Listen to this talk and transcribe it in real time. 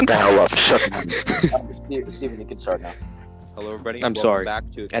the hell up. Shut up. Steven, you can start now. Hello, everybody. I'm sorry. Back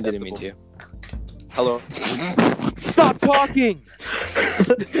to I didn't mean to. Hello. Stop talking!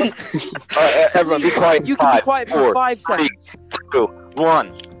 Everyone, be quiet. You can be quiet for 5 seconds. 2,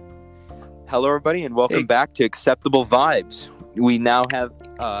 1. Hello, everybody, and welcome Hey. back to Acceptable Vibes. We now have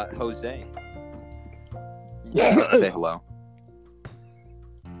Jose. Yeah. Say hello.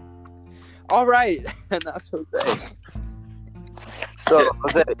 All right, and that's Jose. So,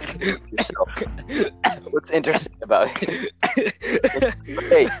 Jose, what's interesting about it?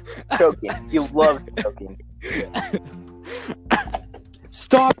 Hey, choking. You love choking.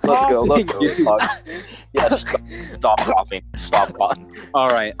 Stop Let's go. coughing. Talk. Yeah, just stop coughing. Stop coughing. All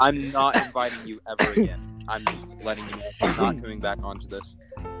right, I'm not inviting you ever again. I'm just letting you know I'm not coming back onto this.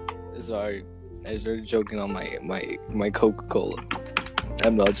 Sorry, I started joking on my Coca-Cola.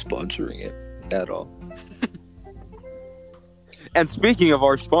 I'm not sponsoring it at all. And speaking of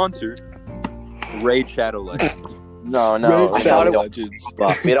our sponsor, Raid Shadow Legends. No. Raid Shadow we don't- Legends.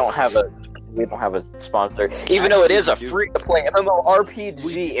 We don't have a sponsor, even though it is a Actually, we do. free-to-play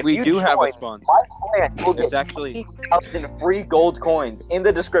MMORPG. If We you do have a join sponsor. my plan, you'll It's get actually 20,000 free gold coins in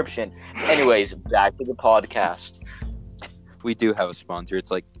the description. Anyways, back to the podcast. we do have a sponsor. It's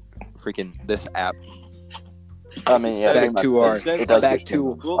like freaking this app. I mean, yeah, Back pretty much to our- it does back get to you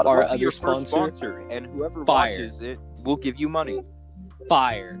a lot of our money. other Be your first sponsor, and whoever Fire. watches it will give you money.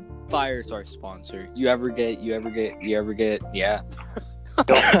 Fire's our sponsor. You ever get, yeah.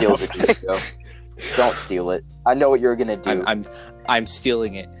 Don't steal the video. Don't steal it. I know what you're gonna do. I'm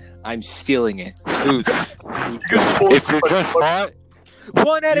stealing it. Who's If you're just smart,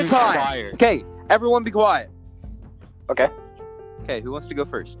 one at a you time? fired. Okay, everyone, be quiet. Okay. Okay, who wants to go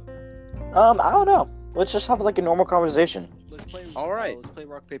first? I don't know. Let's just have like a normal conversation. Let's play. All right. Let's play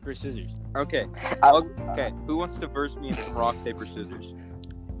rock paper scissors. Okay. I- Okay. Who wants to verse me in some rock paper scissors?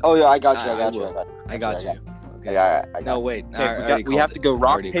 Oh yeah, I got you. I I got you. will. I got you. Okay. Yeah, I got No, wait. Okay, we have to go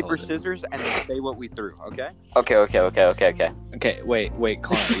rock paper scissors and then say what we threw. Okay. Okay. Okay, wait,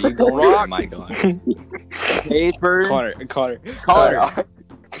 Connor, are you going or am I going? Paper. Connor.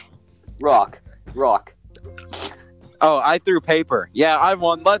 Rock. Oh, I threw paper. Yeah, I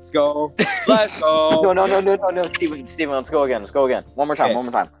won. Let's go. Let's go. No, Steven, let's go again. One more time.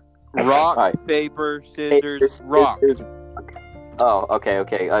 Okay. All Rock, right. paper, scissors, rock. Oh, okay. All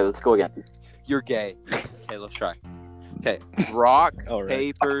right, let's go again. You're gay. Okay, let's try. Okay. Rock, All right.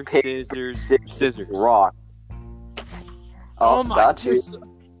 paper, Paper, scissors. Rock. Oh, my got you.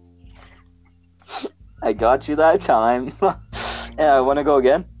 I got you that time. Yeah, I want to go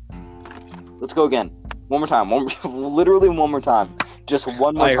again. Let's go again. One more time. Literally one more time. Just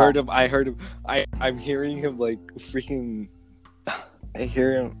one more I time. heard him. I'm hearing him like freaking. I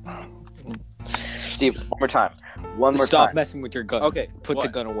hear him. Steve, one more time. One more Stop time. messing with your gun. Okay. Put what? the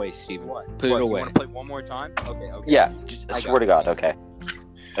gun away, Steven. What? Put it You away. want to play one more time? Okay. Yeah, I swear to got God. Okay.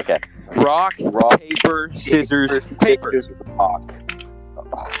 Okay. Rock, paper, scissors, paper. Rock.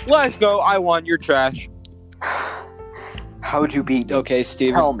 Let's go. I won. You're trash. How'd you beat me? Okay,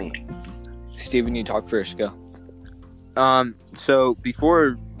 Steven. Tell me. Steven, you talk first. Go. So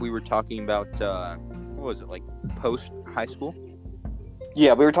before we were talking about what was it, like post high school?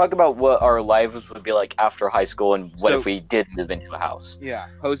 Yeah, we were talking about what our lives would be like after high school and what So- if we did move into a house. Yeah.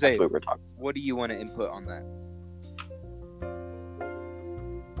 That's Jose, what we were talking what do you want to input on that?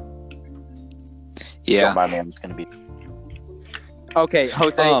 Yeah. Don't mind me, I'm just going to be... Okay,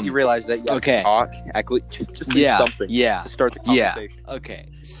 Jose, you Um, realize that you have okay. to talk. Actually, just say Yeah. something Yeah. to start the Yeah. conversation. Okay.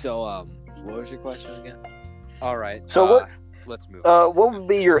 So, what was your question again? All right. So what- Let's move. what would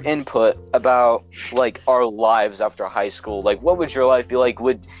be your input about, like, our lives after high school? Like, what would your life be like?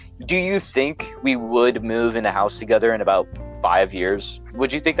 Do you think we would move in a house together in about 5 years?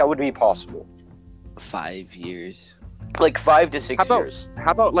 Would you think that would be possible? 5 years. Like, 5 to 6 How about- years?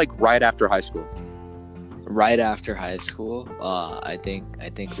 How about like right after high school? Right after high school, I think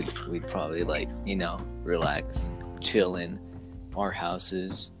we'd probably relax, chill in our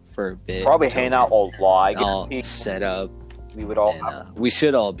houses for a bit. Probably until hang out a lot. all set up, We would all... and we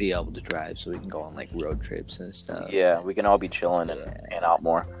should all be able to drive, so we can go on like road trips and stuff. yeah, we can all be chilling and hang out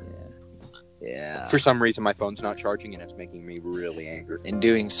more. Yeah. For some reason, my phone's not charging, and it's making me really angry. And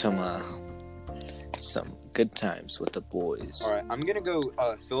doing some good times with the boys. All right, I'm gonna go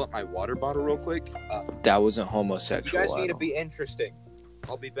fill up my water bottle real quick. That wasn't You homosexual. guys need at to all. be interesting.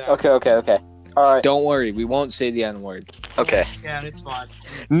 I'll be back. Okay. All right. Don't worry, we won't say the N word. Okay. Yeah, it's fine.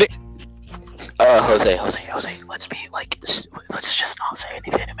 Jose, let's be like, let's just not say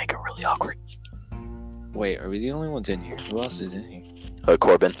anything to make it really awkward. Wait, are we the only ones in here? Who else is in here?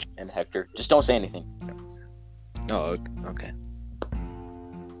 Corbin and Hector. Just don't say anything. Oh, okay.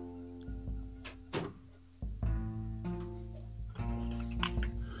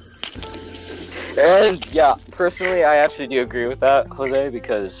 And yeah, personally, I actually do agree with that, Jose,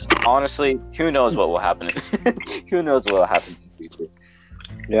 because honestly, who knows what will happen? Who knows what will happen in the future?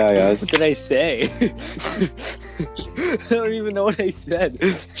 Yeah, guys. What did I say? I don't even know what I said.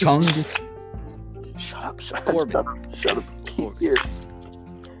 Chungus. Shut up, Corbin. Shut up. He's here.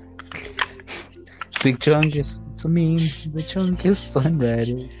 Big Chungus. It's a meme. Big Chungus. I'm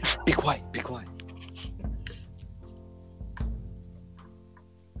ready. Be quiet. Be quiet.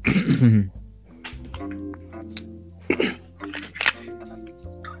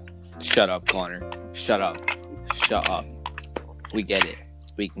 Shut up, Connor. Shut up. Shut up. We get it.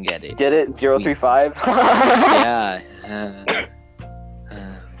 We can get it. Get it? 035? Yeah.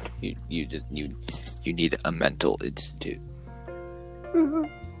 You need a mental institute.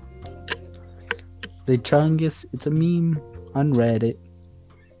 Big Chungus. It's a meme on Reddit.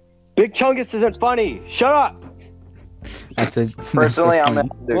 Big Chungus isn't funny. Shut up. That's a Personally, that's I'm a going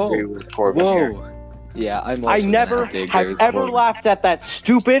point. to agree with Corbin here. Whoa. Yeah, I'm. I Also never gonna have to agree have with ever Corbin. laughed at that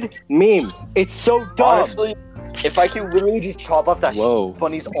stupid meme. It's so dumb. Honestly, if I could literally just chop off that Whoa.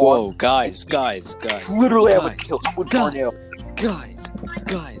 funny's arm, Whoa, guys. literally I would Guys. kill with Guys. tornado.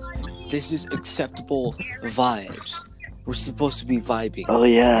 Guys, this is acceptable vibes. We're supposed to be vibing. Oh We're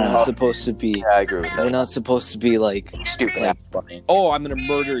yeah. not supposed to be. Yeah, I agree with We're that. not supposed to be like, Stupid. Like- funny. oh, I'm gonna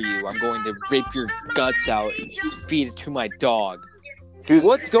murder you. I'm going to rip your guts out and feed it to my dog. Dude,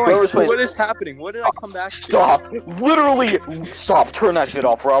 What's going whoever's on? playing- What is happening? What did I come back to? Stop! Literally, stop! Turn that shit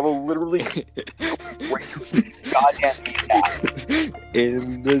off, Robo. Literally, goddamn feedback.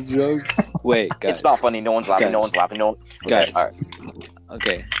 In the joke. Wait, guys. It's not funny. No one's laughing. Guys. No one's laughing. No one. Guys. Okay, all right.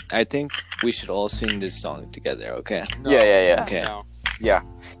 Okay, I think we should all sing this song together. Okay. No. Okay.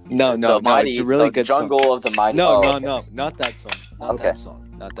 No. No, The mighty, it's a really the good jungle song. of the mighty. No, oh, not that song. Not Okay. that song.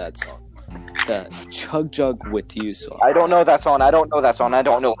 Not that song. The Chug Jug with You song. I don't know that song. I don't know that song. I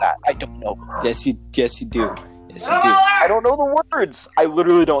don't know that. I don't know. Yes, you do. Yes, you do. I don't know the words. I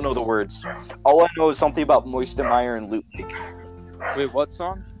literally don't know the words. All I know is something about Moistenmeyer and Loot Lake. Wait, what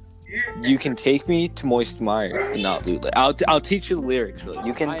song? You can take me to Moist Mire, but not Loot Lake. I'll teach you the lyrics. Really.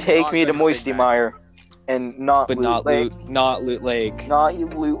 You can I'm take not me to gonna say Moistenmeyer and not but Loot not Lake. Loot Lake. Not you,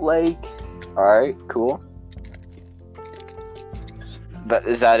 Loot Lake. All right, cool. But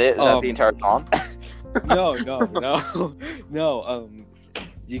is that it? Is that the entire song? No.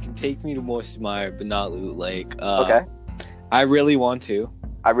 You can take me to Moist Mire, but not Loot Lake. Okay. I really want to.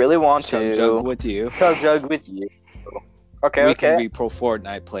 I really want Chug to Jug with you. Chug Jug with you. Okay, We okay. can be pro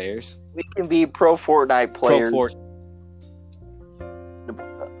Fortnite players. We can be pro Fortnite players.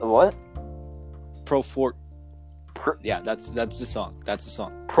 What? Pro Fort. Pro- Yeah, that's the song. That's the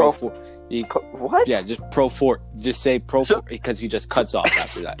song. Pro- Fort. What? Yeah, just Pro Fort. Just say Pro So- Fort because he just cuts off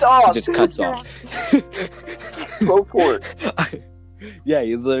after that. Stop. He just cuts off. Pro Fort. Yeah,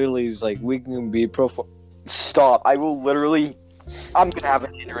 he literally is like, we can be Pro Fort. Stop. I will literally. I'm gonna have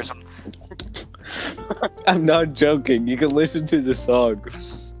an aneurysm. I'm not joking. You can listen to the song.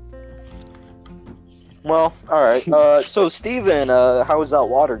 Well, all right. So Steven, how is that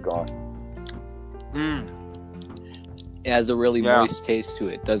water going? It has a really Yeah. moist taste to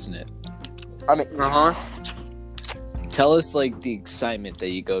it, doesn't it? I mean, Uh huh. Tell us like the excitement that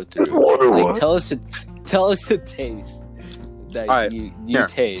you go through. Water, Like, what? tell us the taste that Alright, you here.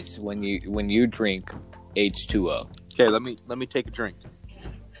 taste when you drink H2O. Okay, let me take a drink.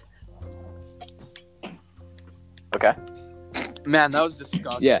 okay. Man, that was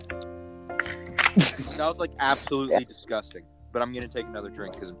disgusting. Yeah. That was like absolutely disgusting. But I'm gonna take another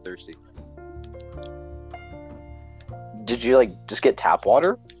drink because I'm thirsty. Did you like just get tap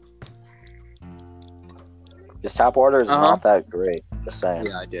water? Just tap water is Uh-huh. not that great. Just saying.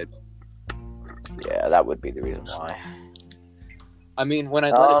 Yeah, I did. Yeah, that would be the reason why. I mean, when I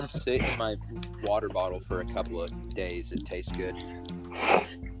let it sit in my water bottle for a couple of days, it tastes good.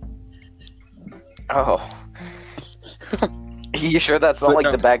 Oh. You sure that's not But like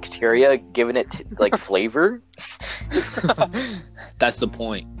no. the bacteria giving it like flavor? That's the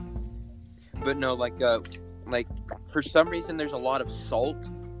point. But no, like for some reason, there's a lot of salt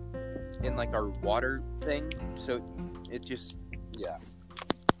in like our water thing, so it just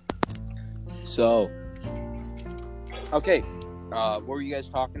So, okay. What were you guys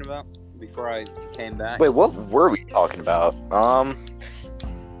talking about before I came back? Wait, what were we talking about?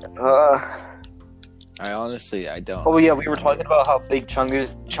 I honestly, I don't. Oh yeah, we were talking about how Big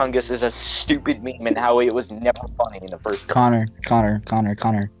Chungus is a stupid meme and how it was never funny in the first place. Connor. How did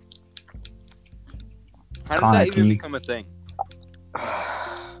Connor, that can even you- become a thing?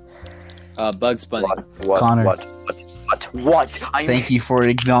 Bugs Bunny. What? Connor. What? Thank you for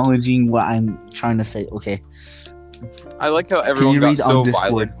acknowledging what I'm trying to say. Okay. I like how you everyone got read on so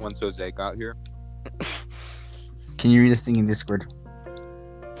Discord? violent once Jose got here. Can you read this thing in Discord?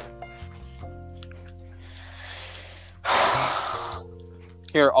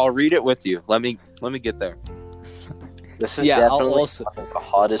 Here, I'll read it with you. Let me get there. This is Yeah, I'll definitely also- the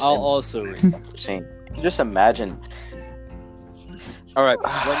hottest I'll image also read. I've seen. Just imagine. All right,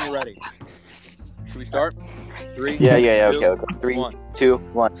 when you're ready. Should we start? 3. Yeah. 2, Okay. 3, 1. 2,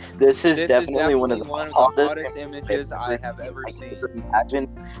 1. This is This definitely one of the hottest images I have ever I can seen. imagine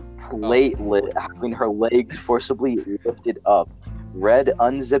platelet having her legs forcibly lifted up, Red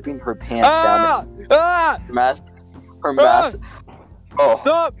unzipping her pants down. Ah! Her mask. Oh,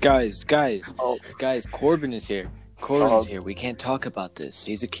 Stop! Guys, oh, Corbin is here. Corbin's here. We can't talk about this.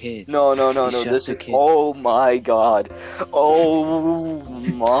 He's a kid. no. He's This just a is. kid. Oh my god. Oh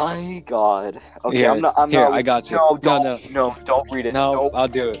my god. Okay, Here, I'm not. I got you. No, don't. No. No, don't read it. No, Don't. I'll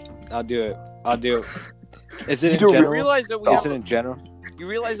do it. Is it in You You general? realize that Is it in general? you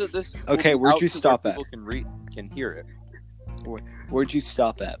realize that this Okay, will be where'd out you to stop where at? people can hear it. Where'd you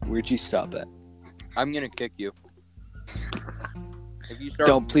stop at? I'm gonna kick you. If you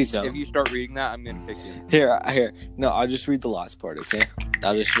start Please don't. if you start reading that, I'm gonna kick you. Here. No, I'll just read the last part, okay?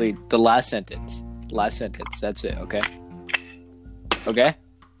 I'll just read the last sentence. That's it, okay? Okay?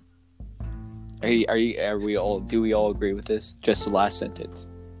 Are we all? Do we all agree with this? Just the last sentence.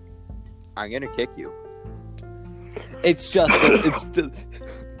 I'm gonna kick you. It's just. It's the.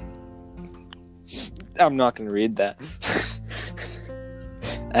 I'm not gonna read that.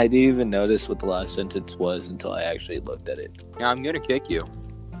 I didn't even notice what the last sentence was until I actually looked at it. Yeah, I'm gonna kick you.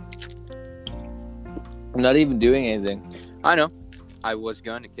 I'm not even doing anything. I know. I was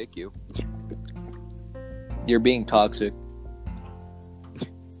gonna kick you. You're being toxic.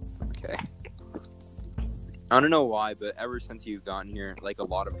 Okay. I don't know why, but ever since you've gotten here, like a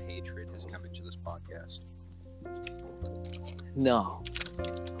lot of hatred has come into this podcast. No.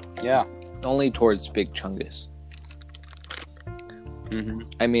 Yeah. Only towards Big Chungus. Mm-hmm.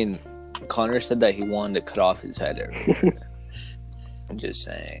 I mean, Connor said that he wanted to cut off his head earlier. I'm just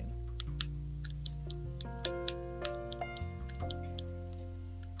saying.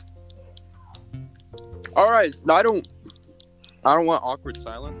 All right. I don't want awkward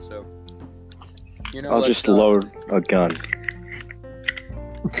silence, so I'll let's, just load a gun.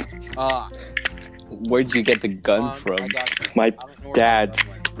 Where'd you get the gun I from? got you. My I don't know where dad's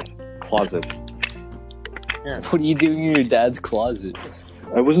my gun went. closet. What are you doing in your dad's closet?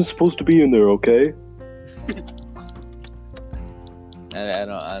 I wasn't supposed to be in there, okay? I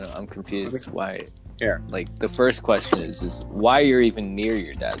don't. I'm confused. Why? Here. Like the first question is why you're even near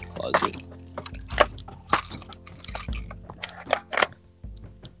your dad's closet?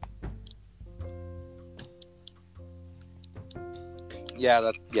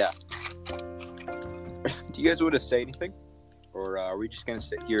 Yeah. Do you guys want to say anything, or are we just gonna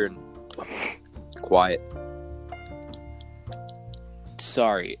sit here and quiet?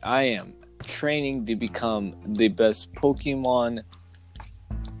 Sorry, I am training to become the best Pokemon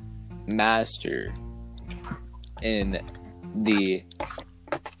master in the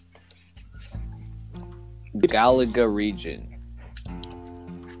Galaga region.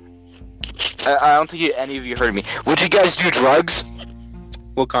 I don't think any of you heard me. Would you guys do drugs?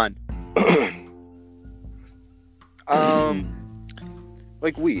 What kind?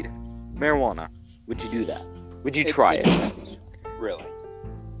 Like weed, marijuana. Would you do that? Would you try it? Really?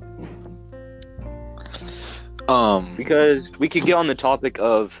 Because we could get on the topic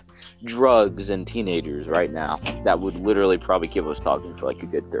of drugs and teenagers right now. That would literally probably give us talking for like a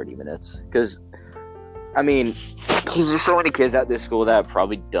good 30 minutes. Because, I mean, there's so many kids at this school that have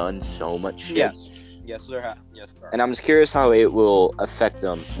probably done so much shit. Yes, there are. And I'm just curious how it will affect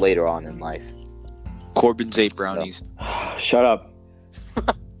them later on in life. Corbin's ate brownies. Shut up.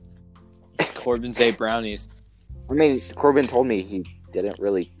 Corbin's ate brownies. I mean, Corbin told me he didn't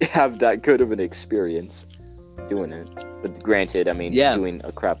really have that good of an experience doing it. But granted, I mean, Yeah. doing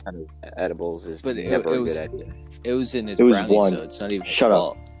a crap ton of edibles is But never it a was- good idea. It was in his It was brownies, one. so it's not even his Shut up.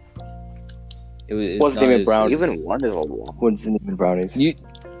 fault. It's Wasn't not even his- brownies. Even one is a lot. Wasn't even brownies. You.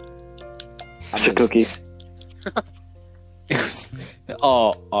 It's a cookie. It was,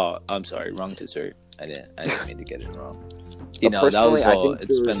 oh, I'm sorry. Wrong dessert. I didn't mean to get it wrong. You But know, that was personally, I all. think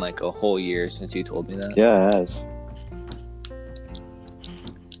It's there been like a whole year since you told me that. Yeah, it has.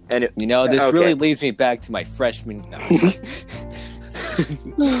 And You know, this Okay. really leads me back to my freshman. No, I'm just kidding.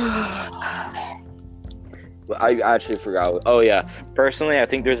 I actually forgot. Oh yeah. Personally, I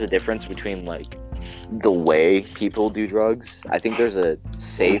think there's a difference between like the way people do drugs. I think there's a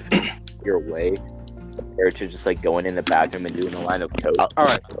safe your way compared to just like going in the bathroom and doing a line of coke. All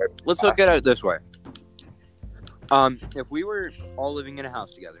right. Let's look at it this way. If we were all living in a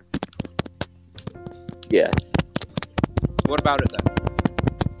house together, Yeah. What about it then?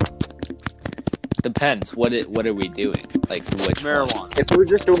 Depends. What are we doing? Like which one? Marijuana. If we're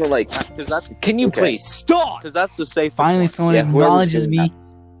just doing like, Because that's Can you Okay. please stop? the safest Finally, one. someone Yeah, whoever's acknowledges doing me.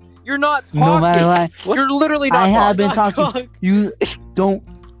 You're not talking. No matter what, You're literally not I have talking. been talking. You don't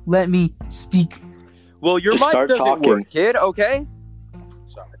let me speak. Well, your Just mic start doesn't talking. work, kid. Okay.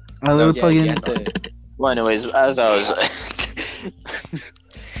 Sorry. I literally Yeah, plug you in. have to. well, anyways, as I was,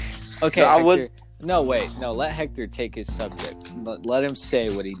 Okay, So I Hector. was- No, wait. No, let Hector take his subject. Let him say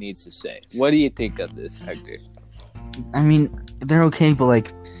what he needs to say. What do you think of this, Hector? I mean, they're okay, but like,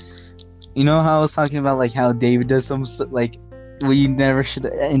 you know how I was talking about like how David does some like, we never should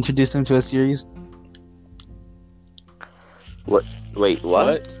introduce him to a series. wait,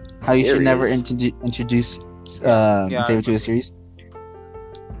 what? How you should never Series? introduce Yeah, I David to a series.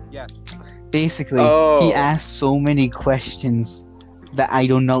 Yes. Basically, Oh. he asks so many questions that I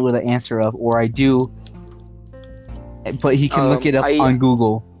don't know the answer of, or I do, but he can look it up I- on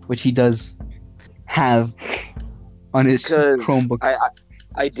Google, which he does have on his Because Chromebook.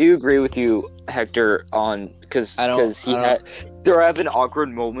 I do agree with you, Hector, on because I don't- there have been awkward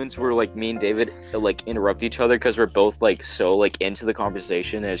moments where like me and David like interrupt each other because we're both like so like into the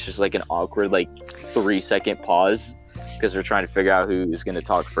conversation, and it's just like an awkward like 3-second pause because we're trying to figure out who's gonna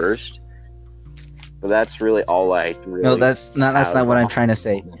talk first. But that's really all I really. No, that's not what I'm trying to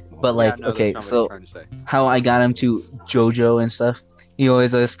say. But like, Yeah, no, okay, that's not what so he's trying to say. how I got him to JoJo and stuff, he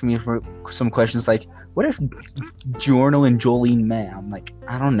always asks me for some questions like, what if Giorno and Jolene met? I'm like,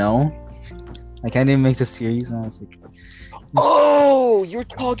 I don't know. Like, I didn't make the series, and I was like, Oh, you're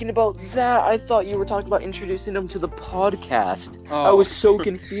talking about that. I thought you were talking about introducing them to the podcast. I Oh. was so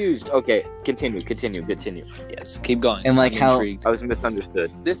confused. Okay, continue. Yes, keep going. And, like, I'm how- intrigued. I was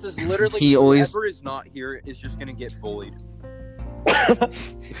misunderstood. This is literally He always- whoever is not here is just gonna get bullied.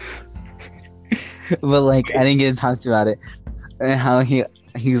 but like, I didn't get to talk about it. And how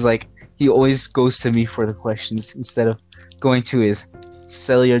he's like, he always goes to me for the questions instead of going to his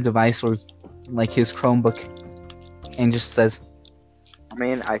cellular device or like his Chromebook and just says, I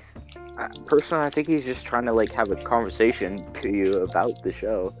mean, I personally, I think he's just trying to like have a conversation to you about the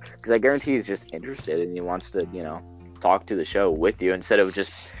show because I guarantee he's just interested and he wants to, talk to the show with you instead of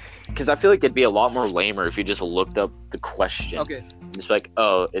just because I feel like it'd be a lot more lamer if you just looked up the question. Okay. And it's like,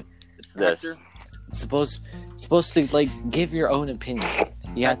 oh, it's this. Hector, It's supposed to like give your own opinion.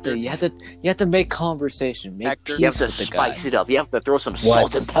 You have to make conversation. Make Hector. peace You have to with the guy. spice it up. You have to throw some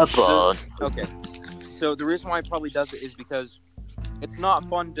salt and pepper. Okay. So the reason why he probably does it is because it's not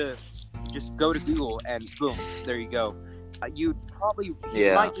fun to just go to Google and boom, there you go. You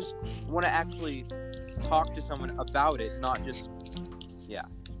Yeah. might just want to actually talk to someone about it, not just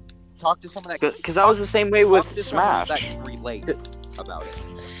talk to someone that Because I was the same way with talk to someone Smash. that can relate about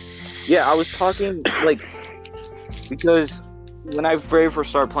it. Yeah, I was talking like because when I very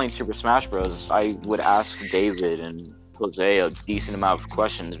first started playing Super Smash Bros, I would ask David and Jose a decent amount of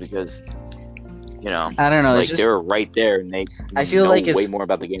questions because I don't know, like it's just they were right there and they I feel know like it's- way more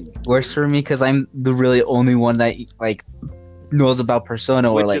about the game. worse for me because I'm the really only one that like knows about Persona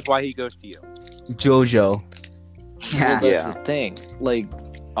or Which like is why he goes to you. JoJo. Well, Yeah. that's Yeah. the thing. Like,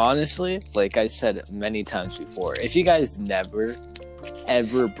 honestly, like I said many times before, if you guys never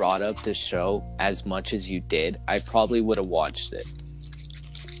ever brought up the show as much as you did, I probably would have watched it.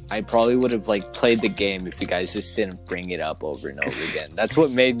 I probably would have like played the game if you guys just didn't bring it up over and over again. That's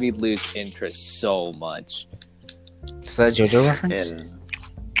what made me lose interest so much. Is that a JoJo reference? And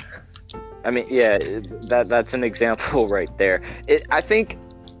I mean, yeah, that's an example right there. I think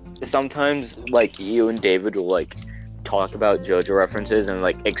sometimes like you and David will like talk about JoJo references and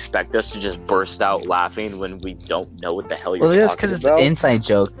like expect us to just burst out laughing when we don't know what the hell you're Well, that's talking because it's about. an inside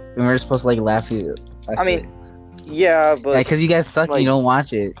joke. And we're supposed to like laugh at it. I mean, yeah, but because you guys suck and like- you don't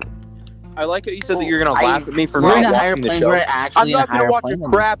watch it. I like how you said that you're gonna I- laugh at me for We're in not a higher watching the plane. show. We're I'm actually not in a gonna higher watch plane. a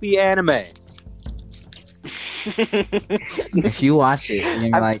than crappy anime. you. If you watch it, and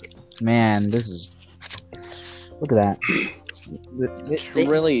you're like, man, this is. Look at that. It's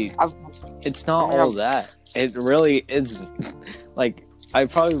really, it's not all that. It really isn't. Like,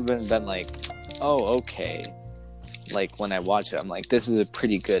 I've probably been like, oh, okay. Like, when I watch it, I'm like, this is a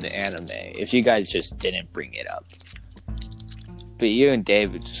pretty good anime. If you guys just didn't bring it up. But you and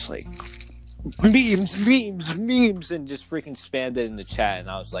David just like, memes, and just freaking spammed it in the chat. And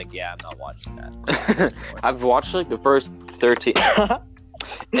I was like, yeah, I'm not watching that. I've watched like the first 13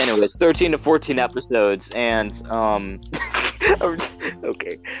 anyways 13 to 14 episodes and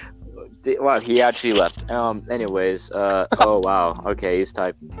okay, wow, he actually left. Anyways, oh wow, okay, he's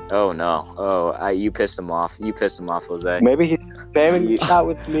typing. Oh no, you pissed him off, Jose. Maybe he's spamming you out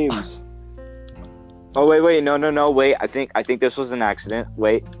with memes. Oh wait, no, wait. I think this was an accident.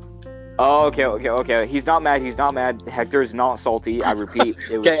 Wait. Oh, okay. He's not mad. Hector is not salty. I repeat.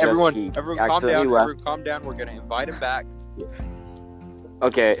 It was Okay, just everyone he calm down. accidentally left. Everyone calm down. We're gonna invite him back.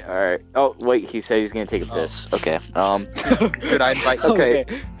 Okay, all right. Oh wait, he said he's gonna take a piss. Okay. Should I invite? Okay.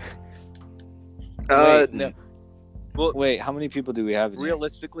 Wait, no. Well, Wait, how many people do we have? In here?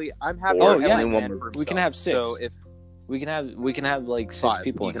 realistically, I'm happy. Oh, with yeah, every man we for can himself. have 6. So if We can have like 6 5,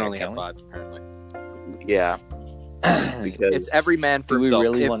 people. you in can here, only have we? 5 apparently. Yeah. Because It's every man for Do we himself.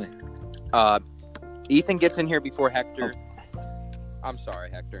 really If, want to? Ethan gets in here before Hector. I'm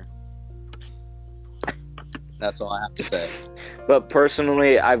sorry, Hector. That's all I have to say. But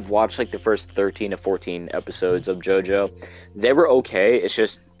personally, I've watched like the first 13 to 14 episodes of JoJo. They were okay. It's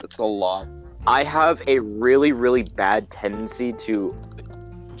just That's a lot. I have a really, really bad tendency to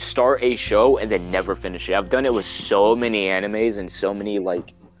start a show and then never finish it. I've done it with so many animes and so many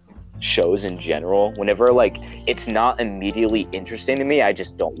like shows in general. Whenever like it's not immediately interesting to me, I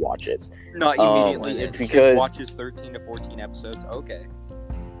just don't watch it. Not immediately. It because- just watches 13 to 14 episodes. Okay.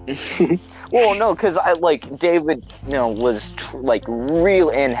 Well, no, because I like David, was like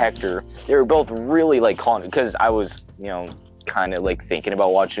real, and Hector. They were both really like calling because I was, kind of like thinking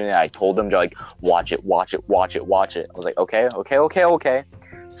about watching it. I told them to like watch it. I was like, okay.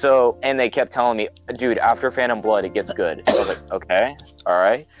 So, and they kept telling me, dude, after Phantom Blood, it gets good. I was like, okay, all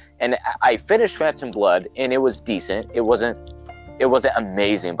right. And I finished Phantom Blood, and it was decent. It wasn't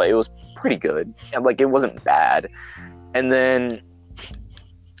amazing, but it was pretty good. And like, it wasn't bad. And then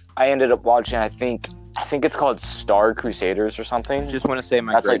I ended up watching, I think it's called Star Crusaders or something. Just want to say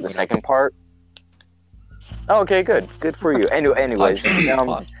my That's like the second part. Oh, okay, good for you. Anyways,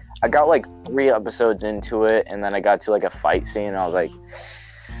 I got like 3 episodes into it, and then I got to like a fight scene, and I was like,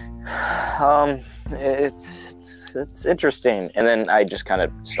 it's interesting, and then I just kind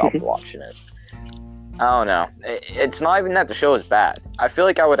of stopped watching it. I don't know. It's not even that the show is bad. I feel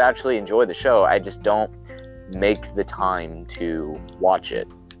like I would actually enjoy the show. I just don't make the time to watch it.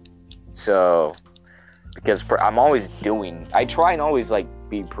 So, because I try and always like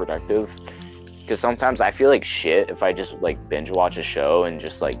be productive. Because sometimes I feel like shit if I just like binge watch a show and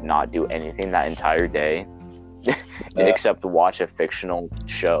just like not do anything that entire day, except to watch a fictional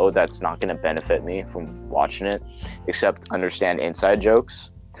show that's not going to benefit me from watching it, except understand inside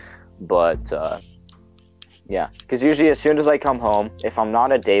jokes. But yeah, because usually as soon as I come home, if I'm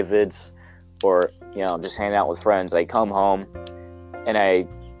not at David's or just hanging out with friends, I come home and I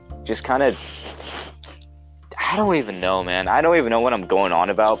just kind of, I don't even know, man. I don't even know what I'm going on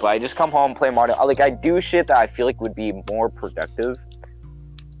about, but I just come home, play Mario. Like, I do shit that I feel like would be more productive,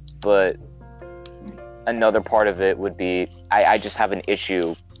 but another part of it would be I just have an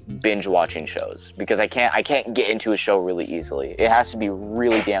issue binge watching shows because I can't get into a show really easily. It has to be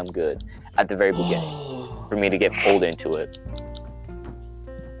really damn good at the very beginning for me to get pulled into it.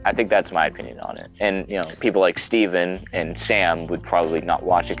 I think that's my opinion on it. And, people like Steven and Sam would probably not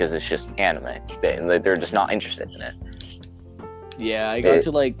watch it because it's just anime. They're just not interested in it. Yeah, I got to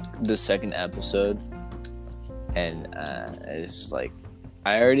like the second episode, and it's just like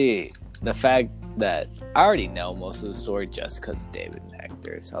I already know most of the story just because of David and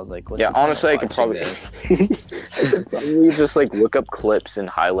Hector. So I was like, what's honestly, I could probably just like look up clips and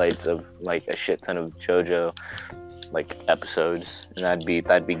highlights of like a shit ton of JoJo like episodes, and that'd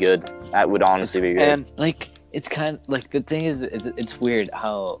be good. That would honestly be good. And like, it's kind of like, the thing is, it's weird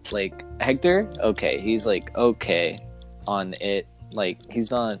how like Hector, okay, he's like okay on it, like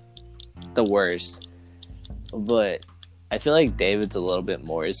he's not the worst, but I feel like David's a little bit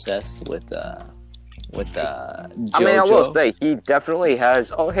more obsessed with JoJo. I mean, I will say he definitely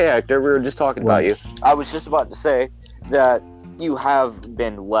has. Oh, hey Hector, we were just talking about you. I was just about to say that you have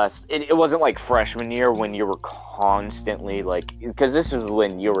been less. It wasn't like freshman year when you were constantly like, because this is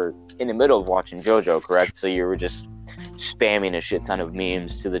when you were in the middle of watching JoJo, correct? So you were just spamming a shit ton of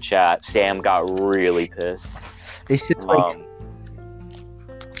memes to the chat. Sam got really pissed. It's just like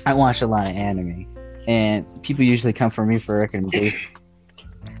I watch a lot of anime, and people usually come for me for recommendations.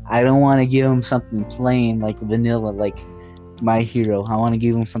 I don't want to give them something plain like vanilla, like My Hero. I want to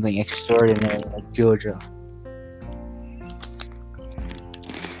give them something extraordinary like JoJo.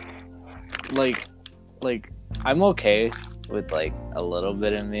 Like I'm okay with like a little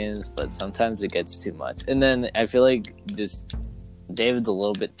bit of memes, but sometimes it gets too much. And then I feel like just David's a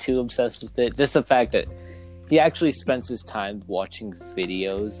little bit too obsessed with it. Just the fact that he actually spends his time watching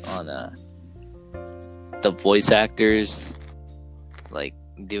videos on the voice actors like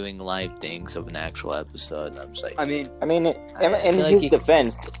doing live things of an actual episode. I'm just like, I mean, in his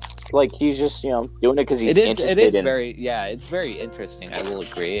defense, like he's just doing it because he's interested. It is very, it's very interesting. I will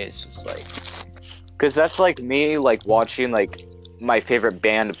agree. It's just like, Because that's like me, like watching like my favorite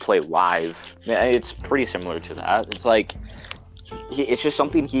band play live. Yeah, it's pretty similar to that. It's like it's just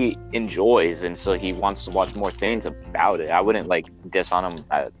something he enjoys, and so he wants to watch more things about it. I wouldn't like diss on him,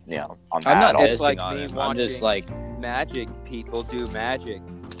 on that. I'm not at all. dissing It's like on me him. I'm just watching- like, Magic people do magic.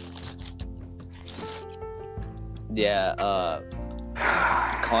 yeah.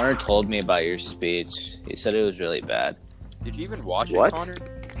 Connor told me about your speech. He said it was really bad. Did you even watch What? it, Connor?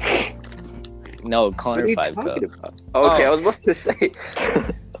 No, What Connor are you Five talking Co. about? Okay, Oh. I was about to say.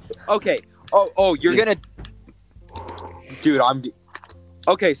 Okay. Oh, you're gonna, dude.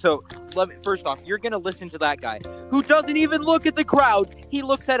 Okay, so first off, you're gonna listen to that guy who doesn't even look at the crowd. He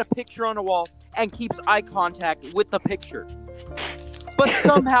looks at a picture on a wall and keeps eye contact with the picture, but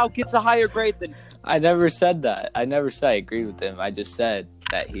somehow gets a higher grade than. I never said that. I never said I agreed with him. I just said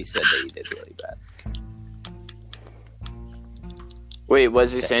that he said that he did really bad. Wait,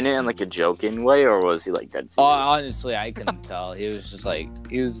 was he saying it in like a joking way, or was he like dead serious? Honestly, I couldn't tell. He was just like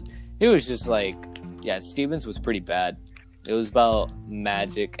he was just like, yeah. Stevens was pretty bad. It was about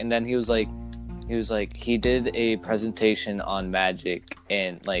magic, and then he was like he did a presentation on magic,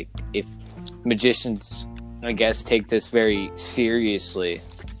 and like if magicians, I guess, take this very seriously,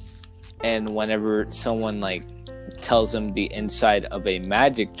 and whenever someone like tells them the inside of a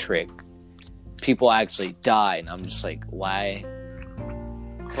magic trick, people actually die, and I'm just like, why?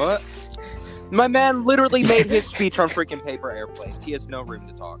 What? My man literally made his speech on freaking paper airplanes. He has no room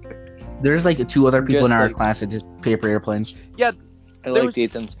to talk. There's like 2 other people Just in our like- class that did paper airplanes. I There like was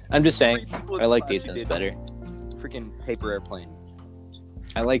Ethan's. I'm just saying, 3 people in I like class who Ethan's did better. Freaking paper airplane.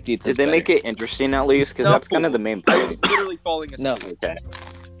 I like Ethan's Did they better. make it interesting at least? Because No. that's kind of the main I was point. literally falling asleep. No. Okay.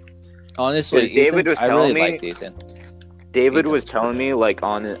 Honestly, 'Cause David Ethan's, was I really telling me- liked Ethan. David was Ethan's telling me like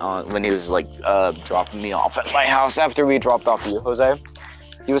on when he was like dropping me off at my house after we dropped off you, Jose.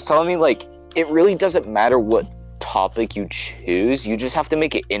 He was telling me like it really doesn't matter what topic you choose. You just have to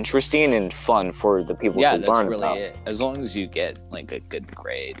make it interesting and fun for the people Yeah, to that's learn really about. it. As long as you get like a good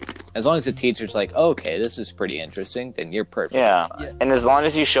grade, as long as the teacher's like, oh, okay, this is pretty interesting, then you're perfect. Yeah. Yeah. And as long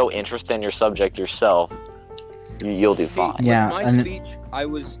as you show interest in your subject yourself, you'll do See, fine. with Yeah, my and- speech, I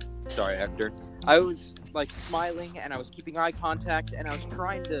was sorry, Hector. I was like smiling and I was keeping eye contact and I was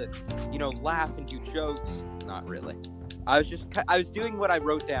trying to, laugh and do jokes. Not really. I was doing what I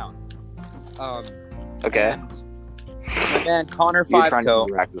wrote down. Okay. And my man Connor You're trying to Fiveco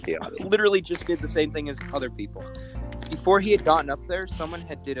interact with the audience. literally just did the same thing as other people. Before he had gotten up there, someone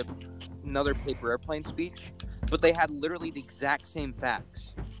had did another paper airplane speech, but they had literally the exact same facts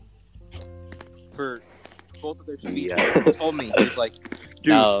for both of their speeches. Yeah. He told me, he was like,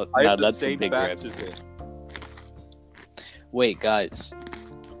 dude, No, I have the that's a same big facts rip. as him. Wait, guys,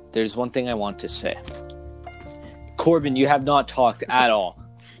 there's one thing I want to say. Corbin, you have not talked at all.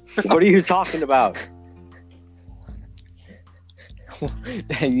 What are you talking about?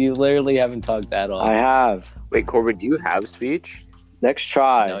 You literally haven't talked at all. I have. Wait, Corbin, do you have speech? Next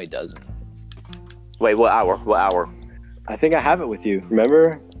try. No, he doesn't. Wait, what hour? What hour? I think I have it with you.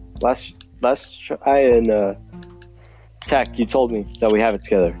 Remember? Last try in tech, you told me that we have it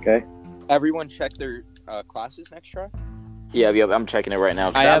together, okay? Everyone check their classes next try. Yeah, I'm checking it right now.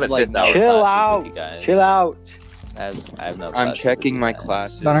 'cause I have it like fifth no hour. Chill classes out. with you guys. Chill out. I have no. I'm classes checking with my you guys.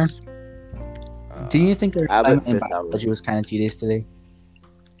 classes. Connor? Uh, Do you think our I have assignment in a fifth hour. biology was kind of tedious today?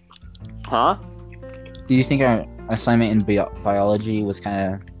 Huh? Do you think our assignment in biology was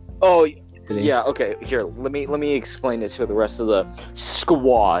kind of Oh, today? yeah. Okay. Here, let me explain it to the rest of the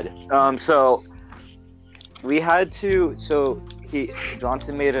squad. So we had to. So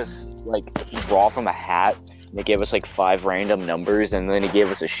Johnson made us like draw from a hat. And they gave us like 5 random numbers, and then he gave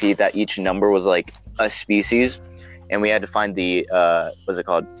us a sheet that each number was like a species, and we had to find the what's it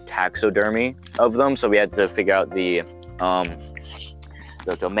called, taxidermy of them. So we had to figure out the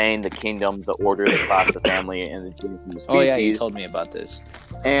domain, the kingdom, the order, the class, the family, and the genus and the species. Oh yeah, you told me about this.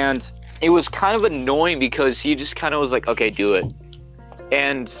 And it was kind of annoying because he just kind of was like, okay, do it.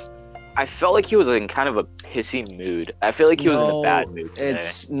 And I felt like he was in kind of a pissy mood. I feel like he was in a bad mood today.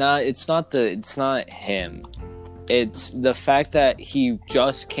 It's not him. It's the fact that he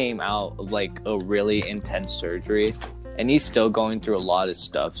just came out of like a really intense surgery and he's still going through a lot of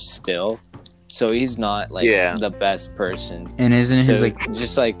stuff still. So he's not like Yeah. the best person. And isn't So his like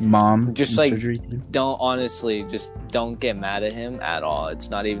just like mom just in like- surgery too? don't get mad at him at all. It's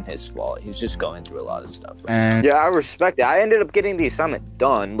not even his fault. He's just going through a lot of stuff. And Yeah, I respect it. I ended up getting the assignment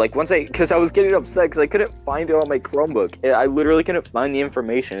done. Like because I was getting upset because I couldn't find it on my Chromebook. I literally couldn't find the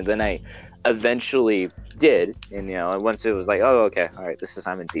information, and then I eventually did. And once it was like, oh, okay, all right, this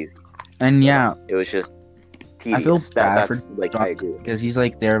assignment's easy. yeah, It was just tedious. I feel bad that's for like I agree. because he's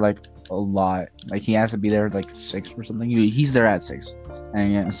like there like a lot. Like he has to be there like 6 or something. He's there at 6, and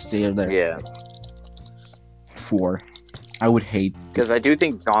he has to stay there Yeah, 4. I would hate. because I do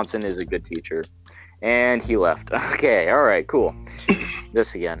think Johnson is a good teacher, and he left. Okay, all right, cool.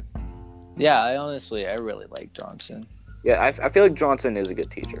 This again. Yeah, I really like Johnson. Yeah, I feel like Johnson is a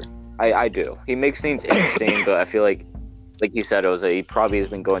good teacher. I do. He makes things interesting, but I feel like you said, Jose, he probably has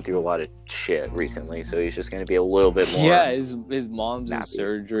been going through a lot of shit recently, so he's just going to be a little bit more. Yeah, his mom's in nappy.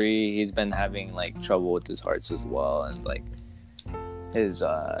 surgery. He's been having like trouble with his hearts as well, and like his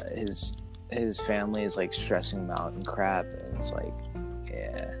family is like stressing him out and crap. And it's like,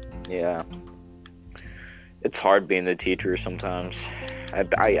 Yeah. It's hard being the teacher sometimes.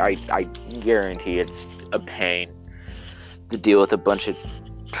 I guarantee it's a pain to deal with a bunch of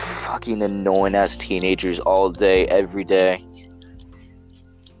fucking annoying ass teenagers all day, every day.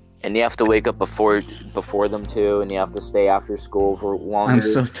 And you have to wake up before them too, and you have to stay after school for longer. I'm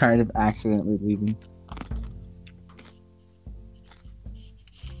so tired of accidentally leaving.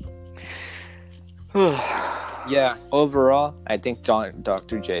 Yeah. overall, I think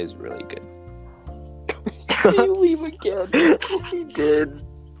Dr. J is really good. You leave again. He did.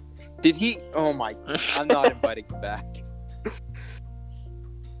 Did he? Oh my! I'm not inviting him back.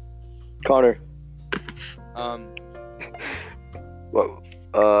 Connor, Well,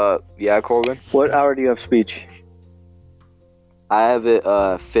 yeah, Corbin. what hour do you have speech? I have it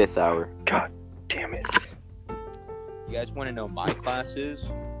 5th hour. God damn it. You guys want to know my classes?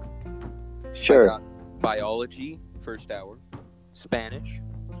 Sure. I got biology, 1st hour. Spanish.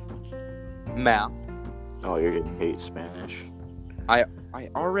 Math. Oh, you're gonna hate Spanish. I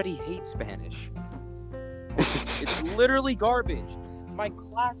already hate Spanish. It's literally garbage. My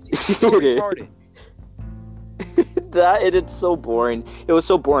class is so It is. retarded. It's so boring. It was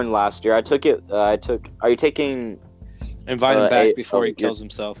so boring last year. I took it. Are you taking? Invite him back hey, before he you're- kills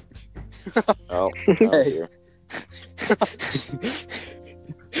himself. Oh, Hey.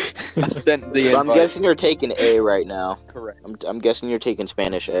 I sent the So I'm invite. guessing you're taking A right now. Correct. I'm guessing you're taking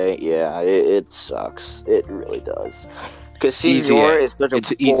Spanish A. Yeah, it sucks. It really does. Because Easy Senor A. is such a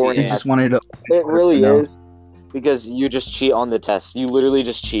It's easy boring. I A. just wanted to. It really No. is. Because you just cheat on the test. You literally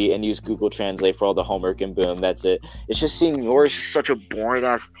just cheat and use Google Translate for all the homework, and boom, that's it. It's just Senor is such a boring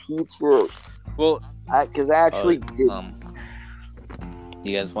ass teacher. Well, Because I actually did.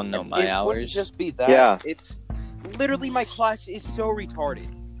 You guys want to know it my wouldn't hours? just be that. Yeah. It's literally my class is so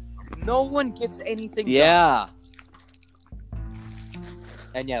retarded. No one gets anything done. Yeah.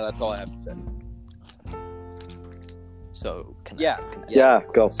 And yeah, that's all I have to say. So can Yeah. I Yeah,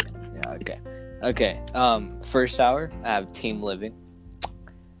 go. Yeah. Okay. Okay. 1st hour, I have team living.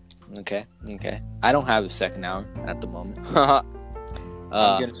 Okay. I don't have a 2nd hour at the moment. I'm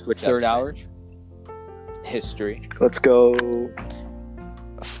gonna switch that 3rd to hour, history. Let's go.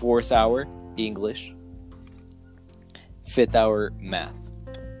 4th hour, English. 5th hour, math.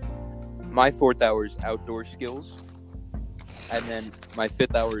 My 4th hour is outdoor skills, and then my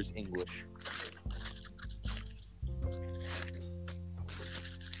 5th hour is English.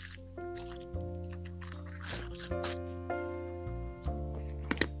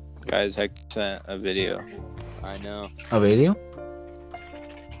 Guys, I sent a video. I know. A video?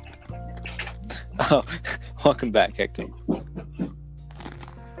 Oh, welcome back, Hector.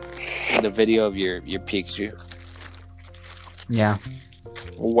 The video of your Pikachu. Yeah.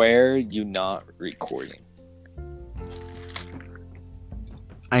 Where you not recording?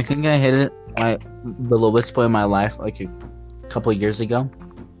 I think I hit it at the lowest point in my life like a couple years ago.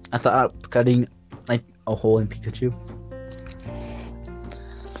 I thought cutting like a hole in Pikachu.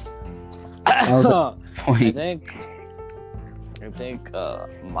 was a I Point. think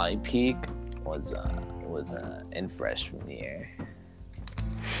my peak was in freshman year.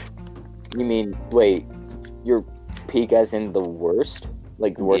 You mean, wait, your peak as in the worst?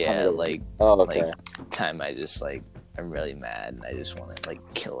 Like the worst Yeah, one? like Oh, okay. like time I just like I'm really mad and I just want to like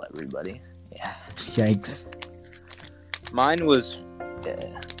kill everybody. Yeah. Yikes. Mine was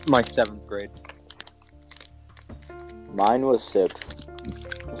my 7th grade. Mine was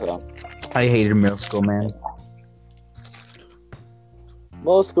 6th. So, I hated middle school, man.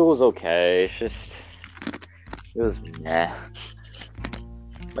 middle school was okay. It's just, it was meh.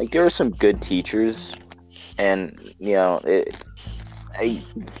 Like, there were some good teachers, and, you know, I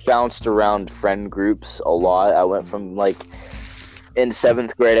bounced around friend groups a lot. I went from, like, in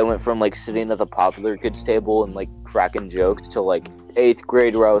 7th grade, I went from, like, sitting at the popular kids table and, like, cracking jokes to, like, 8th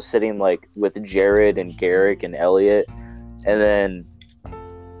grade where I was sitting, like, with Jared and Garrick and Elliot. And then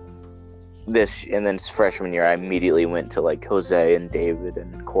freshman year, I immediately went to, like, Jose and David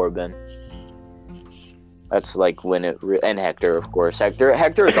and Corbin. That's like when and Hector, of course. Hector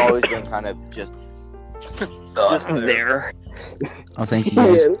has always been kind of just there. Oh, thank you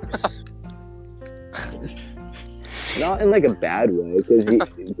guys. Not in like a bad way,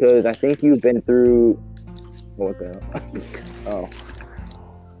 because I think you've been through. What the hell? Oh.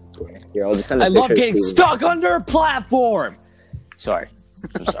 Here, I'll just send a I love picture getting to- stuck under a platform. Sorry,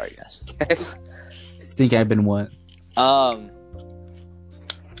 I'm sorry, guys. Think I've been what? Yeah.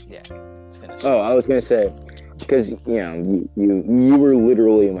 Finish. Oh, I was gonna say, because you were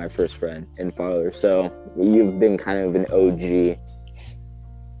literally my first friend and father, so you've been kind of an OG.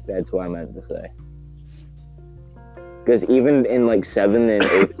 That's what I meant to say. Because even in like 7th and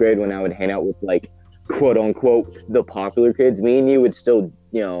 8th grade, when I would hang out with like quote unquote the popular kids, me and you would still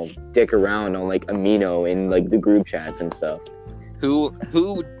dick around on like Amino in like the group chats and stuff. Who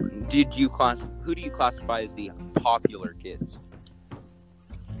do you classify as the popular kids?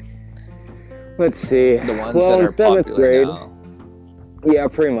 Let's see. The ones well, that in are 7th popular grade, now. yeah,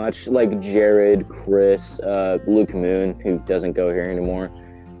 pretty much like Jared, Chris, Luke Moon, who doesn't go here anymore.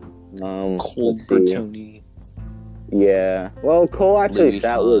 Cole let's see. Bertoni. Yeah. Well, Cole actually Louis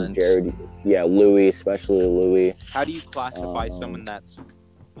sat Hunt. with Jared. Yeah, Louis, especially Louis. How do you classify someone that's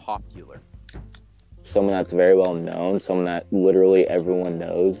popular? Someone that's very well known, someone that literally everyone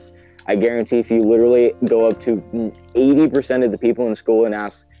knows. I guarantee if you literally go up to 80% of the people in school and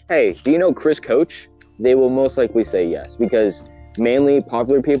ask, hey, do you know Chris Coach? They will most likely say yes, because mainly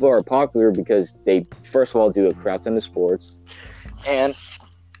popular people are popular because they, first of all, do a crap ton of sports. And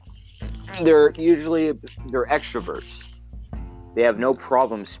they're extroverts. They have no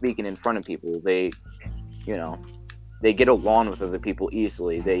problem speaking in front of people. They get along with other people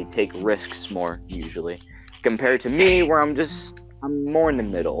easily. They take risks more usually, compared to me, where I'm more in the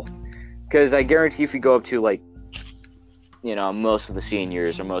middle. Because I guarantee if you go up to like, most of the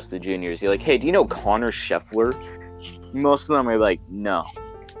seniors or most of the juniors, you're like, hey, do you know Connor Scheffler? Most of them are like, no,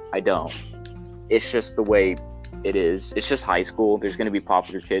 I don't. It's just the way it is. It's just high school. There's going to be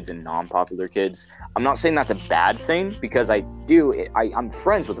popular kids and non-popular kids. I'm not saying that's a bad thing, because I'm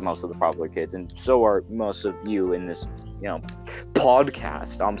friends with most of the popular kids, and so are most of you in this,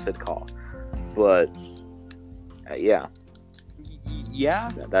 podcast, Amsid Call. But, yeah. Yeah,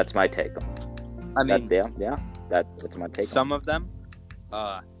 That's my take. I mean, That's my take. some of them,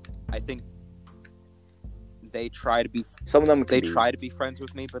 I think they try to be. Some of them They try to be friends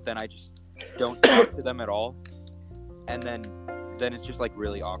with me, but then I just don't talk to them at all. And then it's just like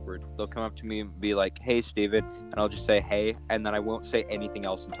really awkward. They'll come up to me and be like, "Hey, Steven," and I'll just say, "Hey," and then I won't say anything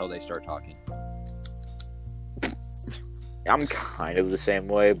else until they start talking. I'm kind of the same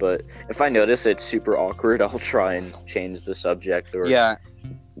way, but if I notice it's super awkward, I'll try and change the subject. Or Yeah.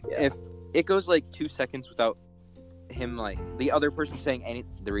 If it goes like 2 seconds without him, like the other person saying any,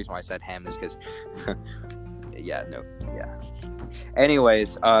 the reason why I said him is because, yeah.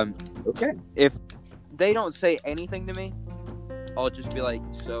 Anyways, okay. If they don't say anything to me, I'll just be like,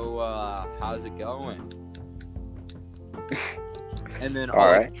 "So, how's it going?" And then I'll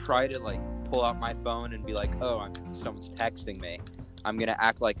Alright. try to like pull out my phone and be like, "Oh, someone's texting me." I'm gonna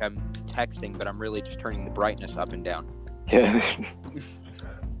act like I'm texting, but I'm really just turning the brightness up and down. Yeah.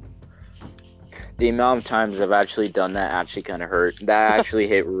 The amount of times I've actually done that actually kind of hurt. That actually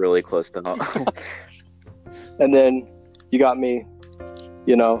hit really close to home. And then you got me,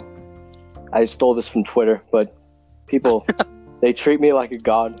 I stole this from Twitter, but people, they treat me like a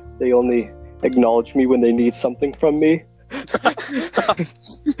god. They only acknowledge me when they need something from me.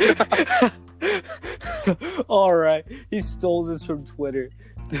 All right, he stole this from Twitter.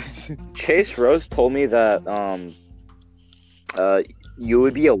 Chase Rose told me that you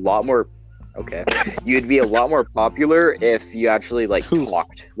would be a lot more you'd be a lot more popular if you actually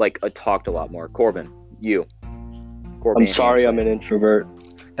talked a lot more. Corbin, you. Corbin, I'm sorry, I'm an introvert.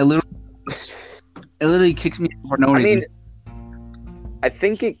 It literally kicks me for no reason. I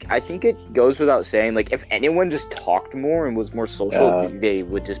think it goes without saying, like, if anyone just talked more and was more social, they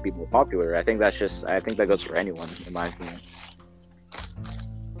would just be more popular. I think that goes for anyone, in my opinion.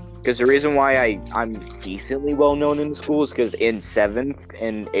 Because the reason why I'm decently well known in the school is because in 7th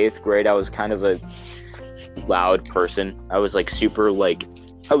and 8th grade, I was kind of a loud person. I was like super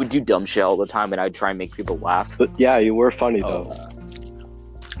I would do dumb shit all the time, and I'd try and make people laugh. But yeah, you were funny though.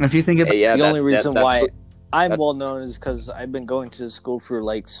 If you think about The only reason why I'm well known is because I've been going to school for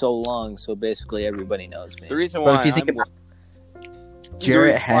like so long, so basically everybody knows me. The reason But why if you think I'm about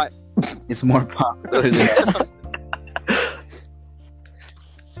Jarrett is more popular than us.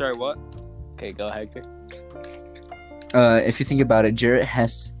 Sorry, what? Okay, go ahead. If you think about it, Jarrett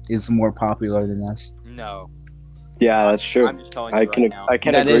Hess is more popular than us. No. Yeah, that's true. I'm just telling you I right can now. I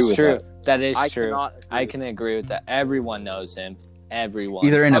can That agree is with true. that. That is I true. cannot I agree. can agree with that. Everyone knows him. Everyone.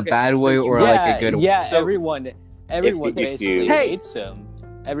 Either in a Okay, bad way so or you- like a good way. Yeah, So- everyone if basically you- Hey! hates him.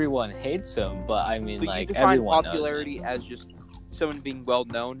 Everyone hates him, but I mean, So like you define everyone popularity knows as just someone being well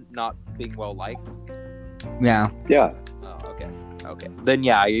known, not being well liked. Yeah. Yeah. Oh, okay. Then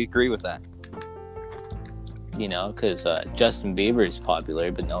yeah, I agree with that. him. You know, because Justin Bieber is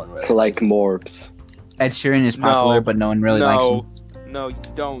popular, but no one really To like likes him. Morbs. Ed Sheeran is popular, No. but no one really likes him. No,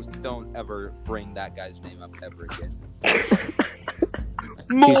 don't ever bring that guy's name up ever again.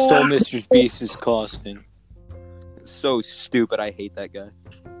 He stole Mr. Beast's costume. So stupid. I hate that guy.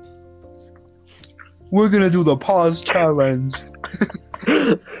 We're gonna do the pause challenge.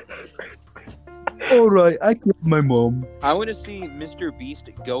 Alright, I killed my mom. I want to see Mr. Beast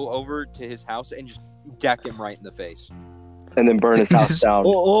go over to his house and just deck him right in the face. And then burn his house down.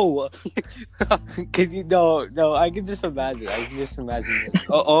 Oh, can you? No, I can just imagine. This.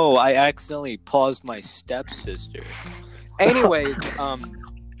 I accidentally paused my stepsister. Anyways,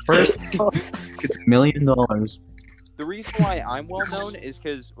 First, it's $1 million. the reason why I'm well known is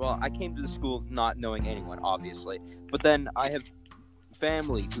because, well, I came to the school not knowing anyone, obviously. But then I have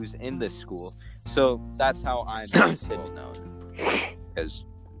family who's in this school, so that's how I'm well known. Because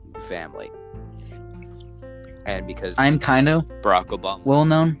family. And because I'm kind of Barack Obama. well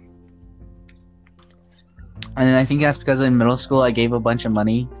known. And I think that's because in middle school I gave a bunch of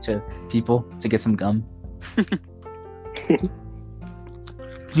money to people to get some gum.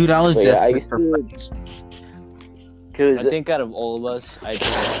 Dude, I was But yeah, I desperate used for to- friends. Because I think out of all of us, I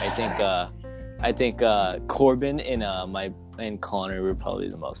think Corbin and Connor were probably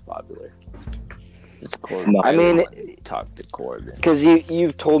the most popular. It's Corbin. No. I mean, Everyone talked to Corbin. because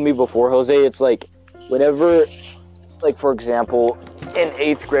you've told me before, Jose, it's like whenever, like for example, in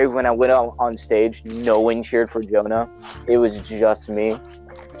 8th grade when I went out on stage, no one cheered for Jonah. It was just me.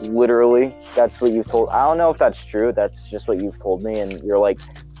 Literally, that's what you've told. I don't know if that's true. That's just what you've told me, and you're like,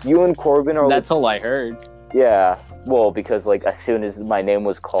 you and Corbin are. That's all I heard. Yeah. Well, because like as soon as my name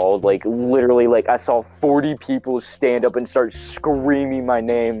was called, like literally, like I saw 40 people stand up and start screaming my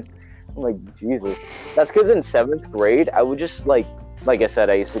name. I'm like, Jesus. That's because in 7th grade, I would just like I said,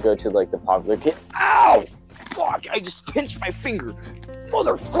 I used to go to like the popular kid. Ow! Fuck! I just pinched my finger,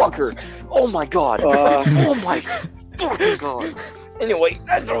 motherfucker! Oh my god! Oh my fucking god! Anyway,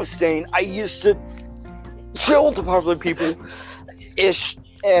 as I was saying, I used to chill with the popular people, ish.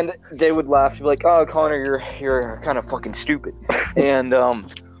 And they would laugh. Be like, "Oh, Connor, you're kind of fucking stupid." And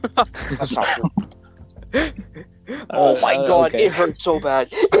that's not true. Oh my god, okay. it hurts so bad.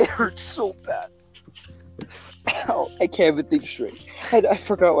 It hurts so bad. Ow, I can't even think straight. I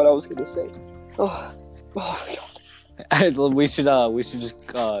forgot what I was gonna say. Oh god. We should just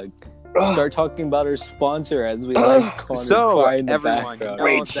start talking about our sponsor as we like Connor so cry in the everyone, background.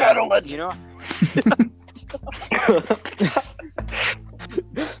 Raid Shadow Legends. you know,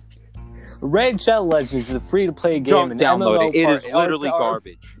 Raid Shadow Legends is a free-to-play game. don't and download it. It is MMO literally our-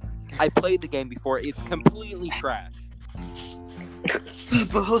 garbage. I played the game before. It's completely trash.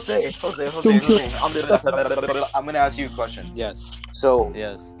 But Jose, I'm gonna ask you a question. Yes. So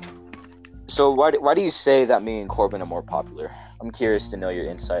Yes. why do you say that me and Corbin are more popular? I'm curious to know your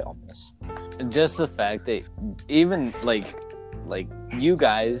insight on this. Just the fact that even like you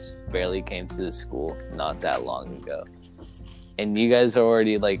guys barely came to the school not that long ago, and you guys are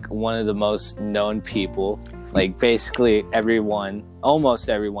already like one of the most known people. Like basically everyone, almost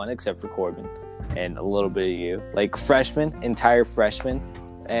everyone except for Corbin and a little bit of you, like entire freshmen,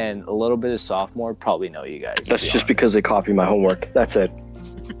 and a little bit of sophomore probably know you guys. That's just because they copy my homework. That's it.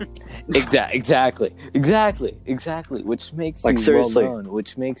 Exactly. Which makes Like, you seriously. well known.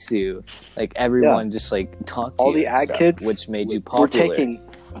 Which makes you like everyone just like talk to All you. the and ag stuff, kids, which made you We're popular. taking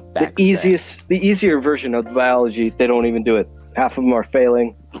back the then. easier version of biology. They don't even do it. Half of them are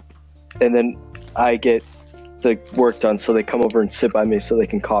failing, and then I get the work done, so they come over and sit by me so they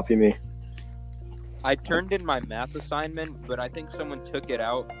can copy me. I turned in my math assignment, but I think someone took it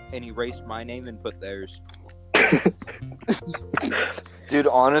out and erased my name and put theirs. Dude,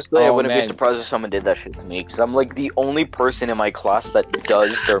 honestly, I Oh, wouldn't be man. surprised if someone did that shit to me, because I'm like the only person in my class that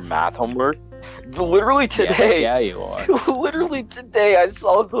does their math homework. Literally today, Yeah, you are. literally today, I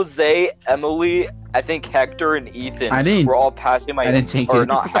saw Jose, Emily, I think Hector and Ethan I didn't- were all passing my I didn't take or it.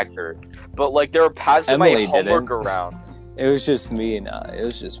 not Hector, but like they were passing Emily my homework didn't. around. It was just me and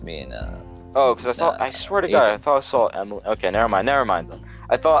Oh, because I saw. Nah, I swear to God, Ethan. I thought I saw Emily. Okay, never mind then.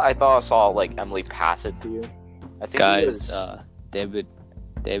 I thought I saw like Emily pass it to you. I think it guys. was-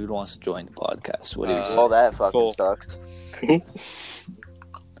 David wants to join the podcast. What do you all that fucking Cool. sucks. say?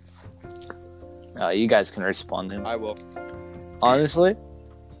 You guys can respond to him. I will. Honestly,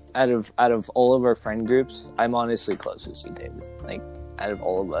 out of all of our friend groups, I'm honestly closest to David. Like, out of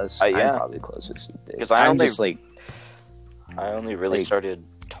all of us, Yeah. I'm probably closest to David. 'Cause I only- just like, I only really Like- started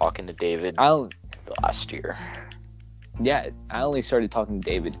talking to David I last year. only started talking to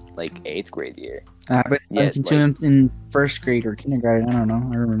David like 8th grade year. But Yeah, talking to him in first grade or kindergarten. I don't know.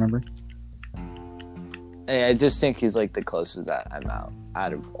 I don't remember. I just think he's like the closest that I'm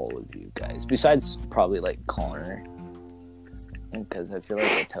out of all of you guys. Besides probably like Connor, because I feel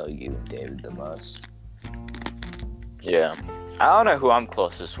like I tell you and David the most. Yeah. I don't know who I'm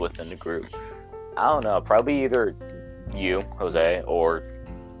closest with in the group. I don't know. Probably either you, Jose, or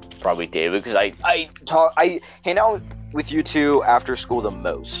probably David, because I hang out with you two after school the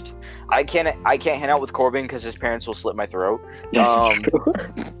most. I can't hang out with Corbin because his parents will slit my throat.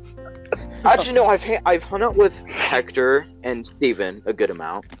 Actually, no. I've hung out with Hector and Steven a good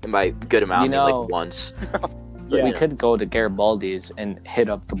amount. And by good amount, You I mean know- like once. Yeah. We could go to Garibaldi's and hit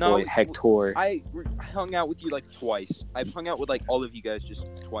up the No, boy Hector. I hung out with you like twice. I've hung out with like all of you guys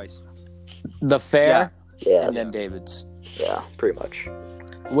just twice. The fair, Yeah, and then David's. yeah, pretty much.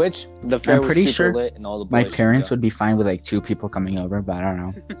 Which the fair I'm was pretty super sure lit, and all the boys My should parents go. would be fine with like 2 people coming over, but I don't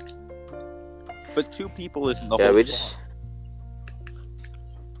know. But 2 people isn't the Yeah, whole we squad.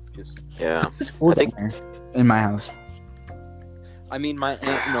 just. Yeah. It's cool I think- down there in my house. I mean, my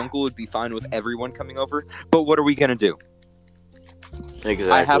aunt and uncle would be fine with everyone coming over, but what are we gonna do? Exactly.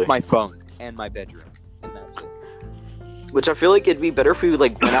 I have my phone and my bedroom, and that's it. Which I feel like it'd be better if we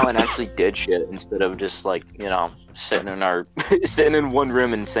like went out and actually did shit instead of just like, you know, sitting in our sitting in one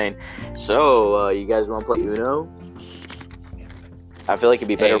room and saying, "So, you guys want to play Uno?" I feel like it'd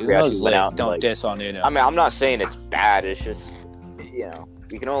be better if we Uno's actually went lit. out. And, Don't like, diss on Uno. I mean, I'm not saying it's bad. It's just, you know,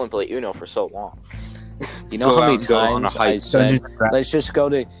 you can only play Uno for so long. you know Go how out many and go on a times I hike. said, Dungeons and Dragons. let's just go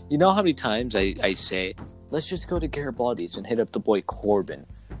to. You know how many times I say, let's just go to Garibaldi's and hit up the boy Corbin.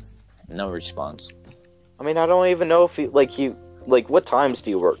 No response. I mean, I don't even know if what times do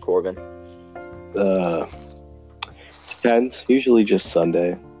you work, Corbin? Depends. Usually just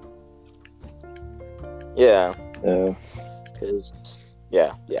Sunday. Yeah, Yeah. 'cause yeah.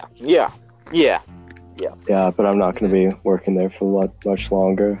 Yeah, but I'm not going to be working there for much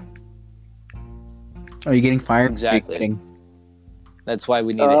longer. Are you getting fired? Exactly. Are you getting- That's why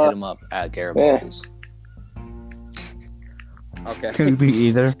we need to hit him up at Garibaldi's. Okay. Could be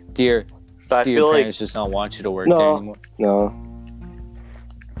either. Dear, But I do feel your like parents just not want you to work No. there anymore? No,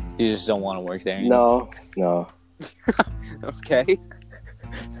 You just don't want to work there anymore? no. Okay.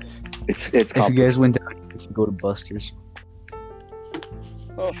 It's If you complicated. guys went down, you should go to Buster's.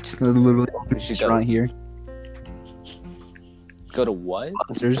 Oh. Just a little We should go, restaurant here. go to what?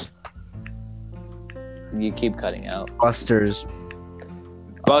 Buster's. You keep cutting out. Buster's.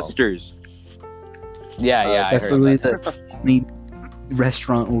 Busters. Yeah, yeah, I That's heard literally that. the only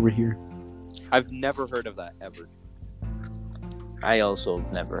restaurant over here. I've never heard of that ever. I also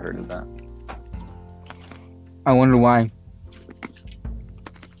have never heard of that. I wonder why.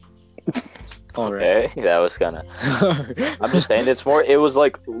 All right. okay, that was kind of. I'm just saying, it was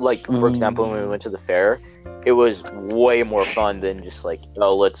like for example, when we went to the fair, it was way more fun than just like,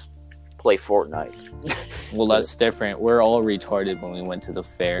 oh, let's play Fortnite. Well, that's different. We're all retarded when we went to the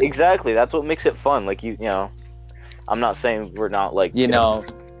fair. Exactly, that's what makes it fun. Like you know, I'm not saying we're not like You know,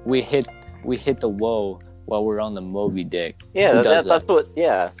 we hit the whoa while we're on the Moby Dick. Yeah, Who does that's what.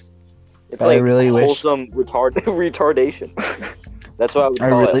 Yeah, it's I like really wish- wholesome retardation. That's what I would I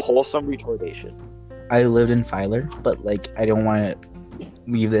call really- it, wholesome retardation. I lived in Filer, but like I don't want to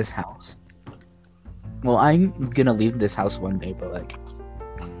leave this house. Well, I'm gonna leave this house one day, but like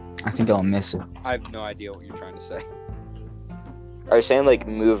I think I'll miss it. I have no idea what you're trying to say. Are you saying like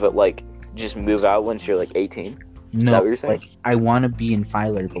just move out once you're like 18? No, that what you're saying? like I want to be in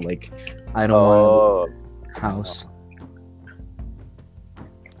Filer, but like I don't want Oh, to leave the house.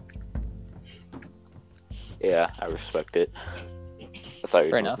 yeah, I respect it. I thought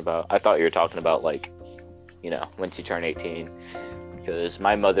you Fair were enough. talking about. I thought you were talking about like, you know, once you turn 18, because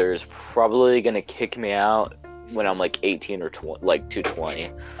my mother is probably gonna kick me out when I'm like 18 or 20, like 220.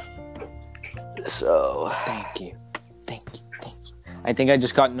 So Thank you. I think I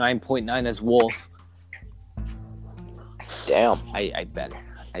just got 9.9 as Wolf. damn. I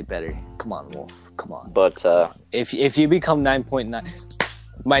better. Come on, Wolf. Come on. But If you become 9.9,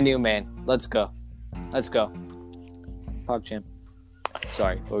 my new man. Let's go. PogChamp.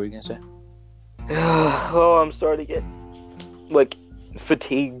 Sorry, what were you gonna say? oh, I'm starting to get like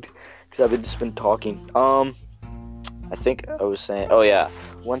fatigued because I've just been talking. I think I was saying, oh yeah,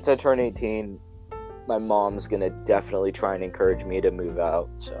 once I turn 18, my mom's gonna definitely try and encourage me to move out.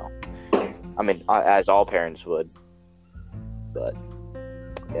 So, I mean, as all parents would, but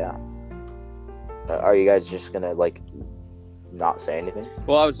Yeah. Are you guys just gonna like not say anything?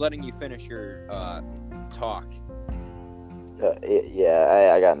 Well, I was letting you finish your talk.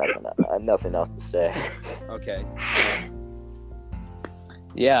 Yeah, I got nothing else to say. Okay.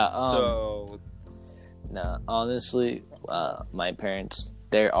 Yeah. So No, honestly, my parents,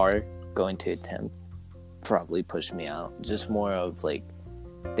 they are going to attempt probably push me out. Just more of like,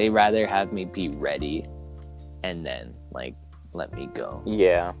 they rather have me be ready and then like let me go.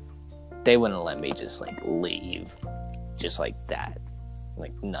 Yeah. They wouldn't let me just like leave just like that,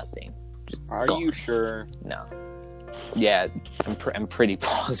 like nothing. Just are gone. you sure? No. Yeah, I'm pretty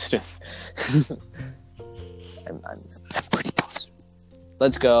positive. I'm pretty positive.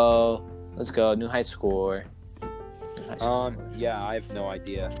 Let's go. New high score. Yeah, I have no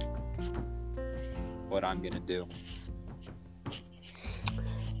idea what I'm gonna do.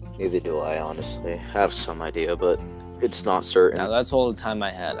 Neither do I, honestly. I have some idea, but it's not certain. Now that's all the time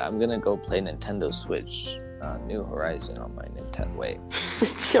I had. I'm gonna go play Nintendo Switch, New Horizon on my Nintendo. Wait.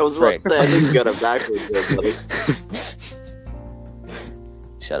 I was about to say, I think you got it backwards there, buddy.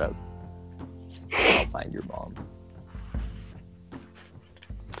 Shut up. I'll find your mom.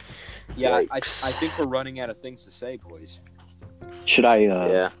 Yeah, I Yikes. think we're running out of things to say, boys. Should I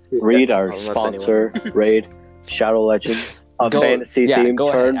Yeah. read our Unless sponsor, Raid Shadow Legends, a Go- fantasy yeah, themed go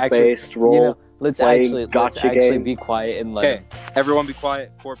ahead. turn-based Actually, role? let's playing actually gotcha game. be quiet and let Okay, everyone be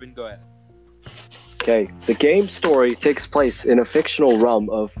quiet. Corbin, go ahead. Okay, the game's story takes place in a fictional realm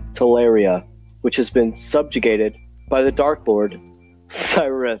of Teleria, which has been subjugated by the Dark Lord,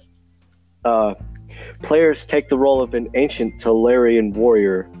 Cyrith. Players take the role of an ancient Telerian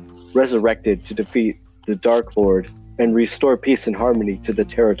warrior, resurrected to defeat the Dark Lord and restore peace and harmony to the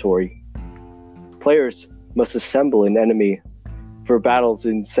territory. Players must assemble an enemy for battles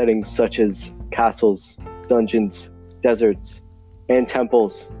in settings such as castles, dungeons, deserts, and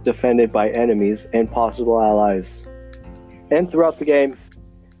temples defended by enemies and possible allies. And throughout the game,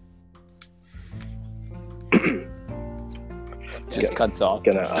 just cuts off.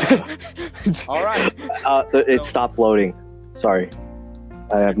 All right. It stopped loading. Sorry,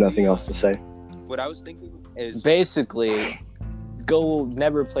 I have nothing else to say. What I was thinking is Basically, go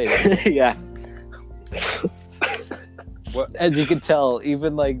never play that. Yeah. As you can tell,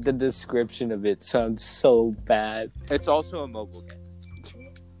 even like the description of it sounds so bad. it's also a mobile game.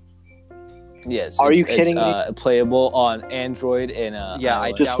 Yes. Are you it's, kidding me? Playable on Android and Yeah,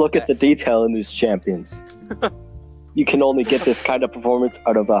 I iOS. Just look at the detail in these champions. You can only get this kind of performance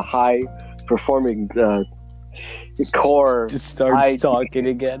out of a high-performing core Just starts I- talking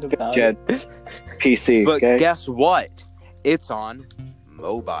again about Jet it. PC. But Okay. guess what? It's on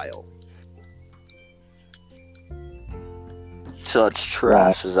mobile. So it's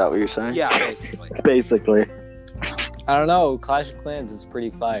trash, is that what you're saying? Yeah, basically. Basically. I don't know. Clash of Clans is pretty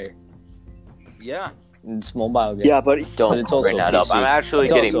fire. Yeah. It's mobile game. Yeah, but Don't But it's also bring that up. PC. I'm actually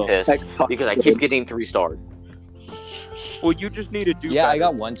It's getting also- pissed because I keep getting 3-starred. Well, you just need to do Yeah, I better.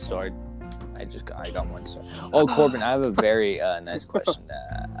 got 1 star. I got 1 star. Oh, Corbin, I have a very nice question.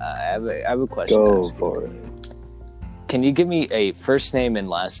 I have a question. to go ask you. for it. Can you give me a first name and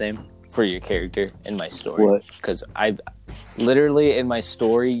last name for your character in my story? What? Because I literally in my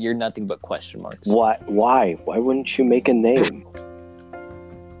story, you're nothing but question marks. What? Why? Why wouldn't you make a name?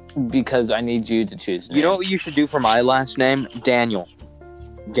 Because I need you to choose. a You know name. what you should do for my last name? Daniel.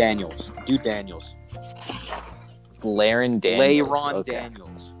 Daniels. Do Daniels. Laren Daniels. Layron Okay.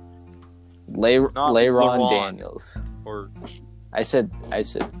 Daniels. Layron Laurent. Daniels. Or I said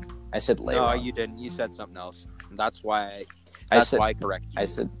Layron. no, you didn't. You said something else. That's why. I That's said- why I corrected you. I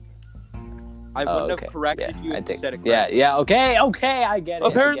said. I Oh, wouldn't okay. have corrected Yeah, you I if think. you said it Yeah, correctly. yeah. Okay. I get it.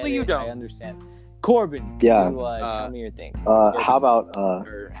 Apparently I get you it, don't. I understand. Corbin, can Yeah. you tell me your thing? How about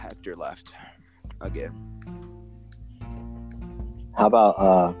Or Hector left again.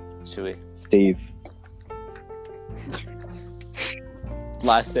 Should we Steve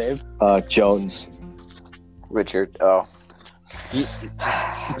last save? Jones? Richard. Oh.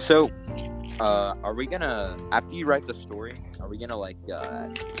 So, are we gonna after you write the story? Are we gonna like,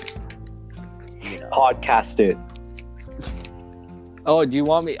 Podcast it. Oh, do you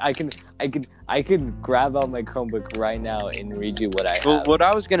want me? I can grab out my Chromebook right now and read you what I have. Well, what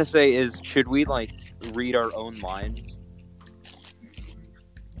I was gonna say is, should we like read our own lines?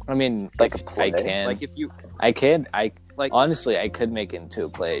 I mean, Like if a play? I can. Like if you like, Honestly, I could make it into a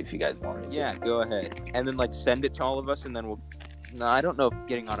play if you guys want me to. yeah, go ahead, and then like send it to all of us, and then we'll. No, I don't know if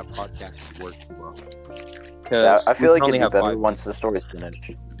getting on a podcast would work too well. Yeah, I feel like only it'd be have better 5. once the story's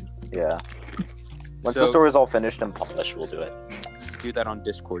finished. Yeah. Once So- the story's all finished and polished, we'll do it. Do that on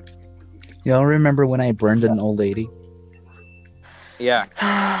Discord. Y'all remember when I burned an old lady? Yeah.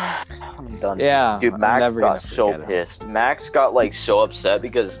 I'm done. Yeah, Dude, I'm Max never gonna got so forget him. pissed. Max got like so upset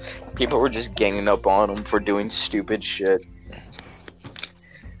because people were just ganging up on him for doing stupid shit.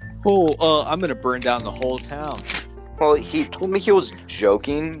 I'm gonna burn down the whole town. Well, he told me he was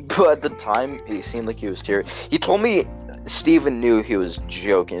joking, but at the time, he seemed like he was serious. He told me Steven knew he was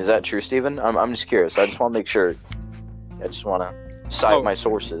joking. Is that true, Steven? I'm just curious. I just want to make sure. I just want to cite Oh, my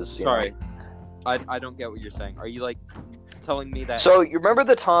sources. you know? Sorry, I don't get what you're saying. Are you like telling me that? So, you remember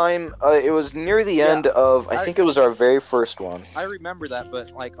the time, it was near the end of, I think it was our very first one. I remember that,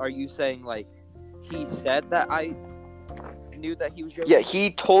 but like, are you saying like he said that I knew that he was joking? Yeah,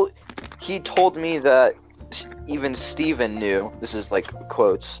 he told me that even Steven knew, this is like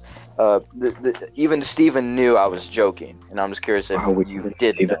quotes, even Steven knew I was joking, and I'm just curious if you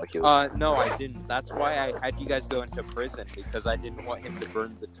did know he was. No, I didn't. That's why I had you guys go into prison, because I didn't want him to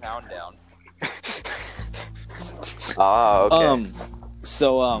burn the town down. Okay.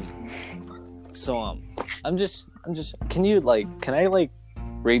 I'm just, can I like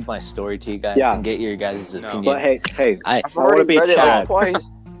read my story to you guys Yeah. and get your guys' No. opinion? But hey, I've I wanna already be read it Chad. like twice.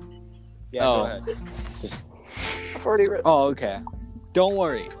 Yeah, Oh. go ahead. I've already read. Oh, okay. Don't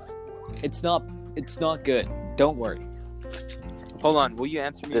worry. It's not good. Don't worry. Hold on. Will you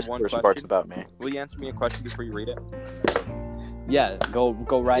answer me This one first question? part's about me. Will you answer me a question before you read it? Yeah, go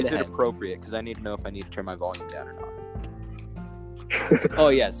right Is ahead. it appropriate? Because I need to know if I need to turn my volume down or not. Oh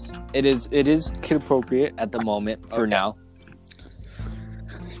yes, it is kid appropriate at the moment for Okay. now.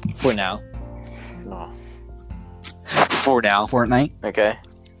 For now. Oh. For now. Fortnite. Okay.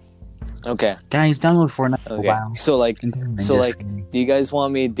 Okay. Guys, download Fortnite. Okay. Wow. So like, And So, just- do you guys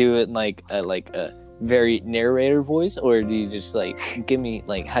want me to do it in like a very narrator voice, or do you just like give me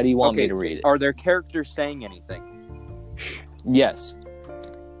like how do you want me Okay. to read it? Are there characters saying anything? Yes.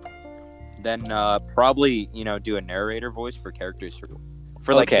 Then probably do a narrator voice for characters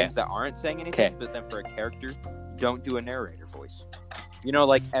for like Okay. things that aren't saying anything. Okay. But then for a character, don't do a narrator voice.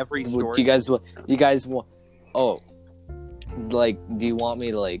 Like every Do story. you guys want? Oh, like, do you want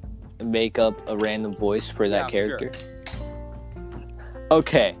me to like make up a random voice for that Yeah, character?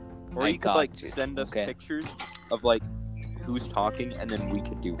 Okay. Or I you could got like you. send us Okay. pictures of like who's talking, and then we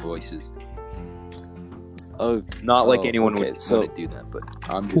could do voices. Oh, Not like Oh, anyone okay, would so- want to do that, but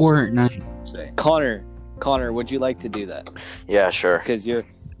I'm just Fortnite. saying. Connor, would you like to do that? Yeah, sure. Because you're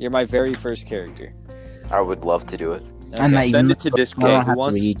my very first character. I would love to do it. I'm not Okay. even. Send it to I Discord. don't who have to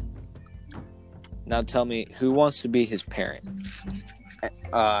wants- read. Now tell me, who wants to be his parent?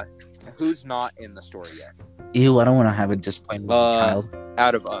 Who's not in the story yet? Ew, I don't want to have a disappointment with a Uh, child.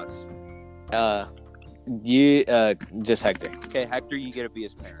 Out of us. You just Hector. Okay, Hector, you get to be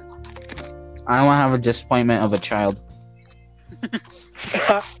his parent. I don't want to have a disappointment of a child.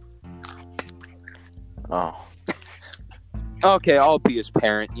 Oh. Okay, I'll be his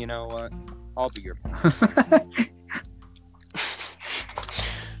parent. You know what? I'll be your parent.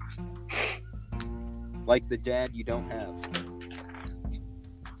 Like the dad you don't have.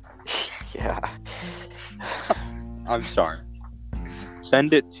 Yeah. I'm sorry.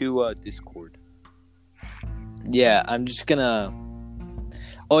 Send it to Discord. Yeah, I'm just gonna.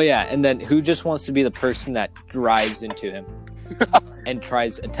 Oh yeah, and then who just wants to be the person that drives into him and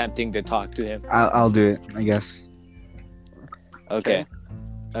tries attempting to talk to him? I'll do it, I guess. Okay.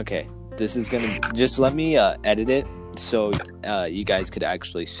 This is gonna just let me edit it so you guys could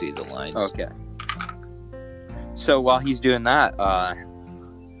actually see the lines. Okay. So while he's doing that,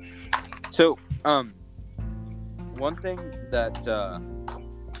 one thing that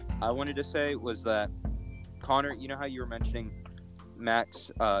I wanted to say was that Connor, you know how you were mentioning Max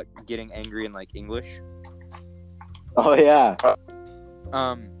getting angry in like English? Oh yeah.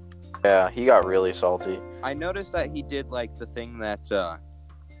 Yeah, he got really salty. I noticed that he did like the thing that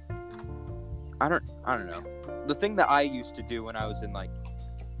I don't know. The thing that I used to do when I was in like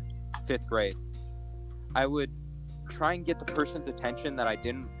 5th grade. I would try and get the person's attention that I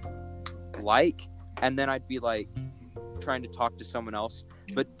didn't like, and then I'd be like trying to talk to someone else,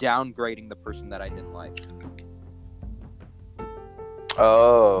 but downgrading the person that I didn't like.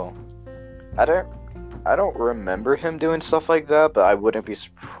 Oh. I don't remember him doing stuff like that, but I wouldn't be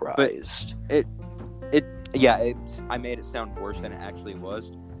surprised. I made it sound worse than it actually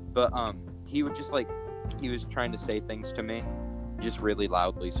was, but he would just like he was trying to say things to me just really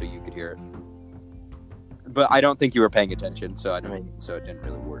loudly so you could hear it. But I don't think you were paying attention, so it didn't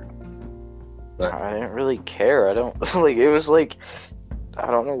really work. But I didn't really care. I don't like. It was like I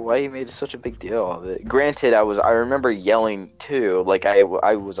don't know why he made such a big deal of it. Granted, I remember yelling too. Like I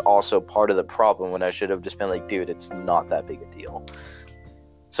was also part of the problem when I should have just been like, dude, it's not that big a deal.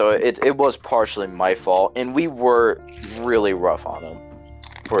 So it was partially my fault, and we were really rough on him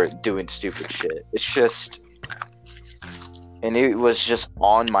for doing stupid shit. It's just, and he was just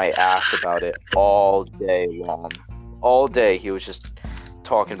on my ass about it all day long. All day he was just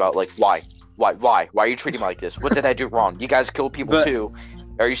talking about like why are you treating me like this? What did I do wrong? You guys killed people too.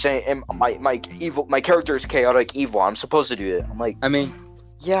 Are you saying my character is chaotic evil? I'm supposed to do it. I'm like, I mean,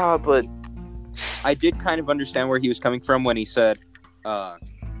 yeah, but I did kind of understand where he was coming from when he said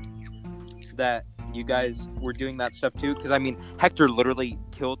that you guys were doing that stuff too. Because I mean, Hector literally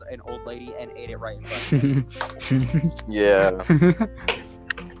killed an old lady and ate it right in front. yeah.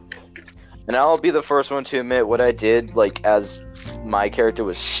 And I'll be the first one to admit what I did. Like, as my character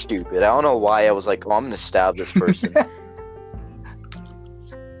was stupid. I don't know why I was like, oh, I'm gonna stab this person.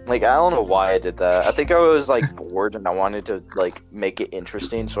 Like, I don't know why I did that. I think I was like bored and I wanted to like make it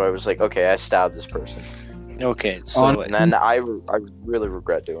interesting, so I was like, okay, I stabbed this person. Okay, so And then I really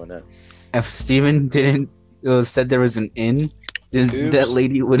regret doing it. If Steven didn't said there was an inn, then that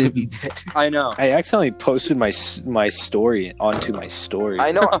lady wouldn't be dead. I know. I accidentally posted my story onto my story.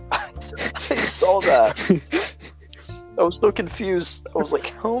 I know. I saw that. I was so confused. I was like,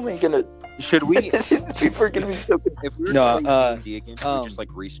 how am I gonna? Should we? People are gonna be so confused. If we were No, playing D&D again, should we just like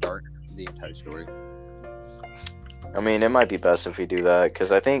restart the entire story? I mean, it might be best if we do that,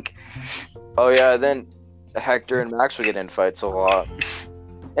 because I think. Oh yeah, then Hector and Max would get in fights a lot,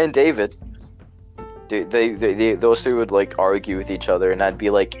 and David. Dude, they those three would like argue with each other, and I'd be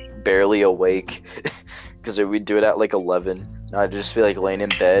like barely awake, because we'd do it at like 11. And I'd just be like laying in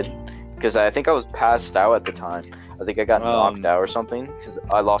bed, because I think I was passed out at the time. I think I got knocked out or something, because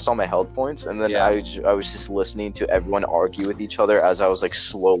I lost all my health points, and then Yeah. I was just listening to everyone argue with each other as I was like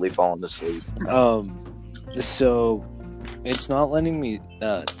slowly falling asleep. So it's not letting me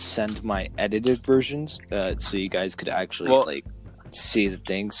send my edited versions, so you guys could actually like see the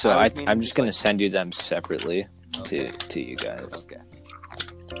things. So I'm just gonna send you them separately to you guys. Okay.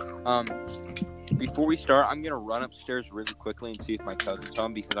 Before we start, I'm gonna run upstairs really quickly and see if my cousin's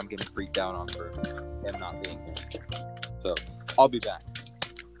home, because I'm getting freaked out on for him not being here. So I'll be back.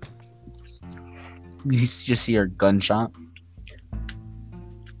 You just hear a gunshot.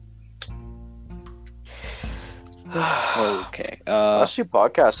 Okay. Last few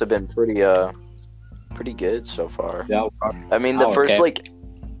podcasts have been pretty good so far. Yeah. I mean, the first okay. like,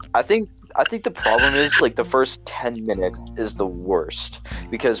 I think the problem is like the first 10 minutes is the worst,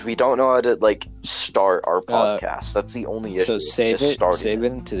 because we don't know how to like start our podcast. That's the only issue. So save is starting it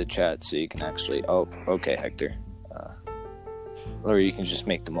into the chat so you can actually. Oh, okay, Hector. Or you can just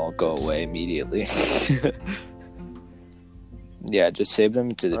make them all go away immediately. Yeah, just save them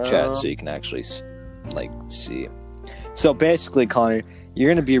into the chat so you can actually like see. So basically, Connor,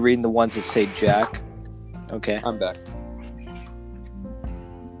 you're gonna be reading the ones that say Jack. Okay. I'm back.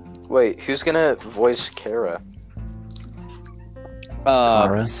 Wait, who's gonna voice Kara?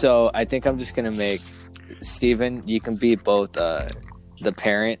 Kara? So I think I'm just gonna make Steven, you can be both the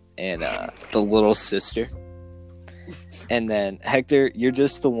parent and the little sister. And then Hector, you're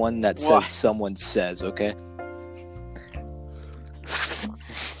just the one that says What? someone says, okay?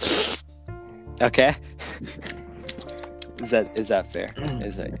 Okay? Is that fair?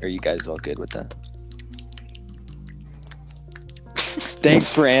 Are you guys all good with that?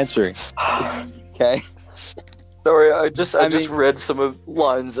 Thanks for answering. Okay. Sorry, I just mean- read some of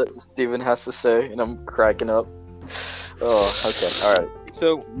lines that Steven has to say, and I'm cracking up. Oh, okay, all right.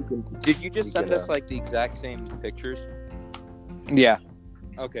 So, did you just you send can, us like the exact same pictures? Yeah.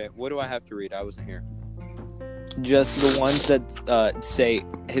 Okay. What do I have to read? I wasn't here. Just the ones that say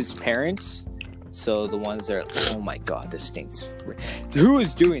his parents. So the ones that are, oh my god, this stinks. Who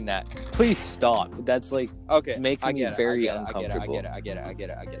is doing that? Please stop. That's like Okay. making I me get it, very I get it, uncomfortable. I get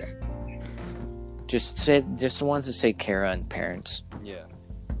it. Just the ones that say Kara and parents. Yeah.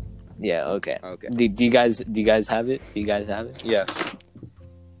 Yeah, okay. Okay. Do you guys have it? Do you guys have it? Yeah.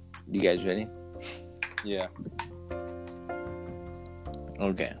 You guys ready? Yeah.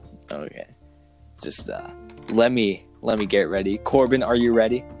 Okay. Just let me get ready. Corbin, are you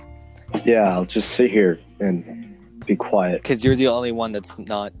ready? Yeah, I'll just sit here and be quiet. Because you're the only one that's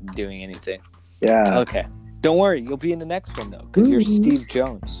not doing anything. Yeah. Okay. Don't worry, you'll be in the next one though, because you're Steve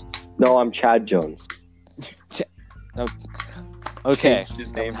Jones. No, I'm Chad Jones. Okay. Changed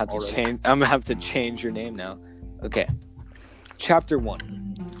his name I'm already. gonna have to change your name now. Okay. Chapter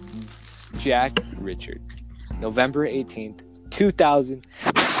 1. Jack Richard. November 18th,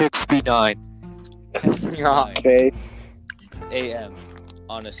 2069. 9 Okay. a.m.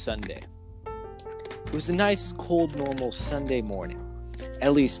 on a Sunday. It was a nice, cold, normal Sunday morning.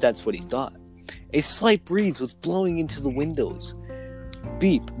 At least that's what he thought. A slight breeze was blowing into the windows.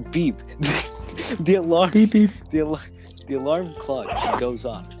 beep, beep. The alarm, Beep beep. the alarm clock goes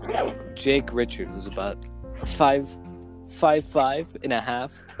off. Jake Richard was about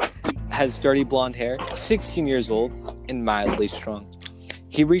 5'5", has dirty blonde hair, 16 years old, and mildly strong.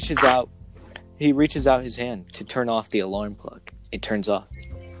 He reaches out his hand to turn off the alarm clock. It turns off.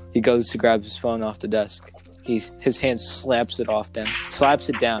 He goes to grab his phone off the desk. His hand slaps it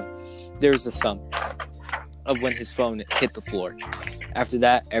down. There's the thump of when his phone hit the floor. After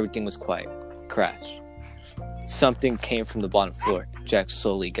that, everything was quiet. Crash. Something came from the bottom floor. Jack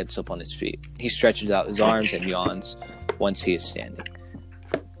slowly gets up on his feet. He stretches out his arms and yawns once he is standing.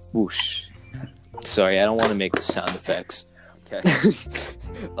 Whoosh. Sorry, I don't want to make the sound effects. Okay.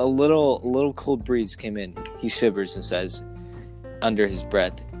 A little cold breeze came in. He shivers and says, under his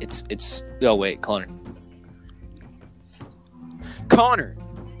breath, it's. Oh wait, Connor. Connor.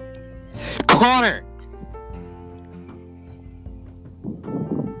 Connor.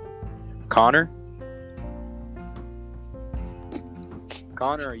 Connor.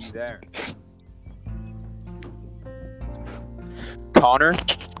 Connor, are you there? Connor.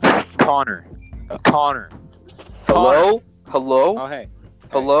 Connor. Connor. Hello? Hello? Oh hey.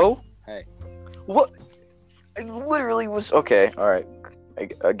 Hello? Hey. What? I literally was okay. All right.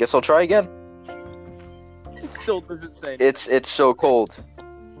 I guess I'll try again. Still doesn't say. It's so cold.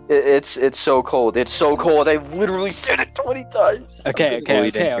 It's so cold. It's so cold. I literally said it 20 times.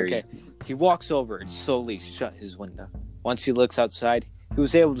 Okay. He walks over and slowly shut his window. Once he looks outside, he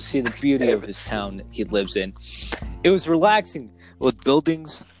was able to see the beauty of his town that he lives in. It was relaxing, with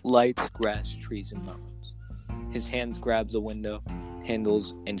buildings, lights, grass, trees, and mountains. His hands grabbed the window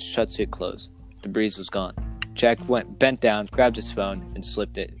handles and shuts it closed. The breeze was gone. Jack bent down, grabbed his phone, and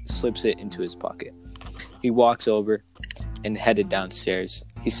slips it into his pocket. He walks over and headed downstairs.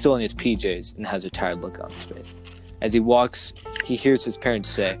 He's still in his PJs and has a tired look on his face. As he walks, he hears his parents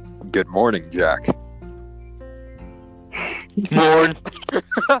say, Good morning, Jack. Morn.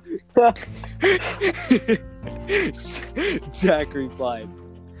 Jack replied,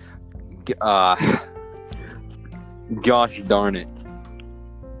 Gosh darn it.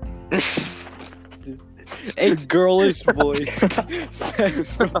 a girlish voice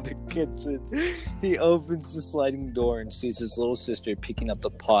says from the kitchen. He opens the sliding door and sees his little sister picking up the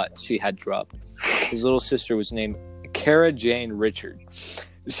pot she had dropped. His little sister was named Kara Jane Richard.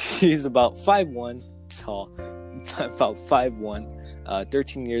 She's about 5'1", tall, about 5'1",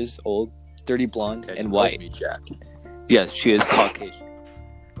 13 years old, dirty blonde, and white. Me, Jack. Yes, she is Caucasian.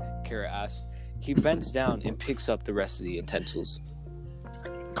 Kara asks. He bends down and picks up the rest of the utensils.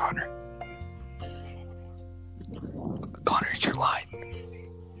 Connor, it's your line.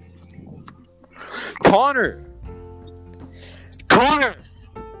 Connor!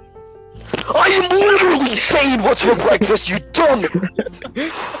 I am literally saying what's for breakfast, you dumb.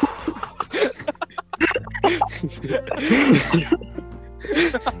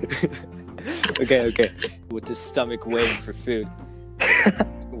 Okay. With his stomach waiting for food.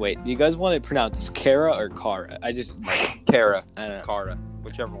 Wait, do you guys want to pronounce this Kara or Kara? Kara. I don't know. Kara.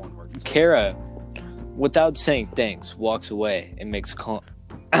 Whichever one works. Kara, without saying thanks, walks away and makes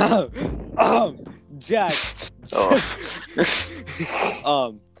Jack.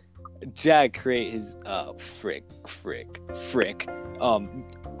 Jack create his frick.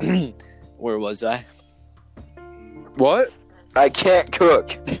 Where was I? What? I can't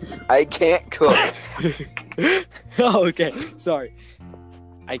cook. Oh, okay. Sorry.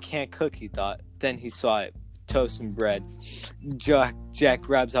 I can't cook, he thought. Then he saw it. Toast and bread. Jack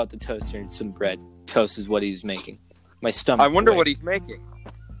grabs out the toaster and some bread. Toast is what he's making. My stomach. I wonder what he's making.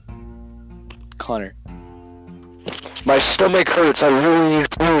 Connor. My stomach hurts. I really need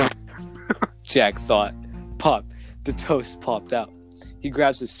food. Jack thought. Pop. The toast popped out. He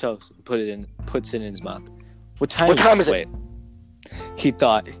grabs his toast and puts it in his mouth. What time is it? Wait. He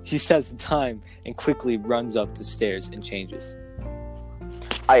thought. He says the time and quickly runs up the stairs and changes.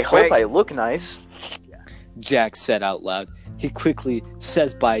 I hope I look nice. Jack said out loud. He quickly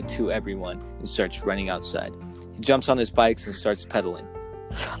says bye to everyone and starts running outside. He jumps on his bikes and starts pedaling.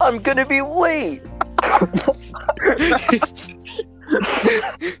 I'm gonna be late.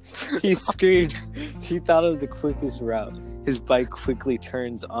 He screamed. He thought of the quickest route. His bike quickly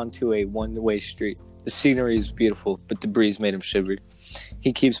turns onto a one-way street. The scenery is beautiful, but the breeze made him shiver.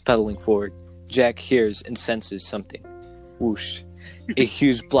 He keeps pedaling forward. Jack hears and senses something. Whoosh. A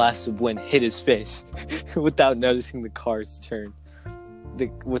huge blast of wind hit his face without noticing the car's turn.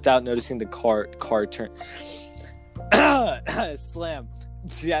 Without noticing the car turn. Slam.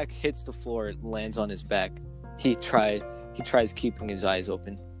 Jack hits the floor and lands on his back. He tries keeping his eyes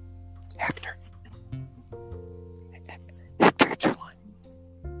open. Hector, it's your line.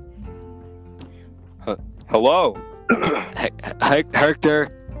 Hello. Hector.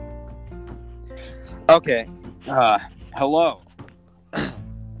 Okay. Hello.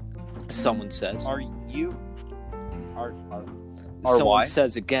 Someone says. Are you? Are Someone why?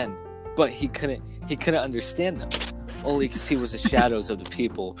 says again, but he couldn't understand them. All he could see was the shadows of the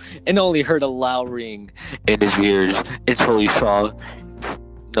people, and only heard a loud ring in his ears until he saw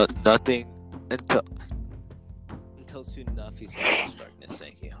nothing until soon enough he saw the darkness.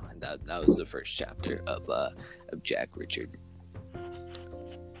 Thank you. And that was the first chapter of Jack Richard.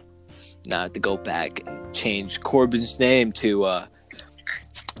 Now I have to go back and change Corbin's name to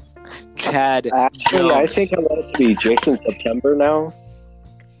Chad. Actually, Jones. I think I want it to be Jason September now.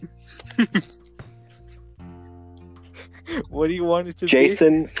 What do you want it to be?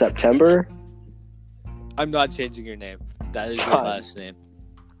 Jason September. I'm not changing your name. That is your Fine. last name.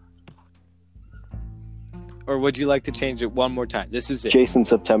 Or would you like to change it one more time? This is it. Jason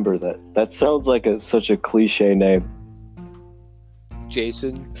September. That sounds like such a cliche name.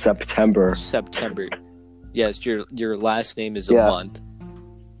 Jason September. September. Yes, your last name is a Yeah. month.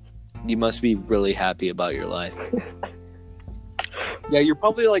 You must be really happy about your life. Yeah, you're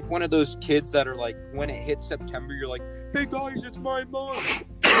probably like one of those kids that are like, when it hits September, you're like, "Hey guys, it's my month."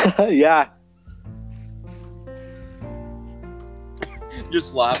 Yeah.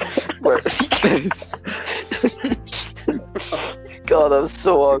 Just laugh. God, that was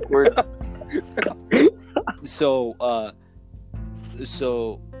so awkward. So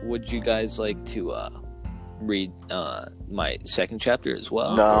would you guys like to read my second chapter as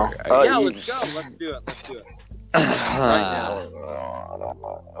well? No. Or- Yeah, let's go. Let's do it. Right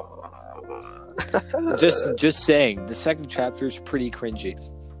just saying, the second chapter is pretty cringy.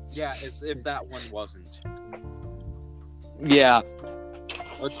 Yeah, if that one wasn't. Yeah.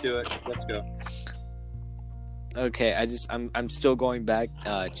 Let's do it. Let's go. Okay, I'm still going back,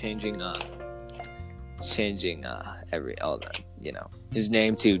 changing his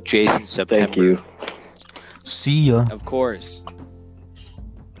name to Jason September. Thank you. See ya. Of course.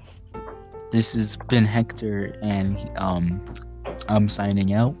 This has been Hector, and I'm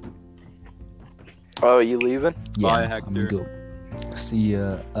signing out. Oh, you leaving? Yeah, Bye, I'm Hector. go. See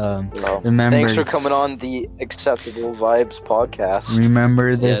ya. No. Remember. Thanks for coming on the Acceptable Vibes podcast.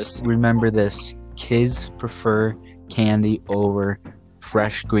 Remember this. Yes. Remember this. Kids prefer candy over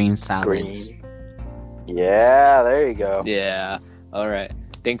fresh green salads. Yeah, there you go. Yeah. All right.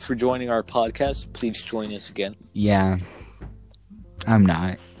 Thanks for joining our podcast. Please join us again. Yeah. I'm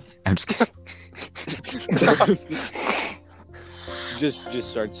not. I'm just kidding. Just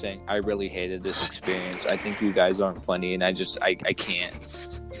start saying, I really hated this experience. I think you guys aren't funny, and I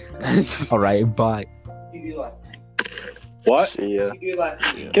can't. All right. Bye. What? See ya.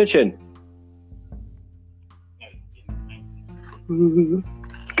 Kitchen.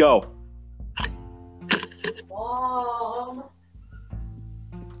 Go. Mom.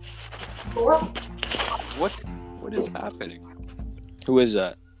 What is happening? Who is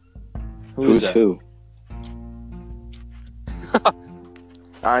that? Who's that? who?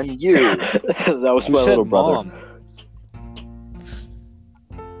 I'm you. That was Who my said little brother. mom?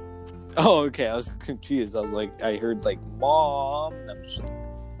 Oh, okay. I was confused. I was like, I heard like mom. And I'm just like,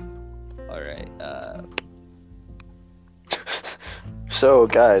 all right. So,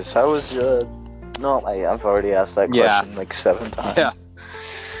 guys, how was no, I've already asked that Yeah. question like 7 times.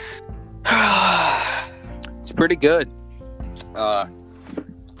 It's pretty good.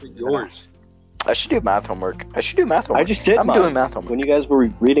 Yours. I should do math homework. I just did I'm mine. doing math homework. When you guys were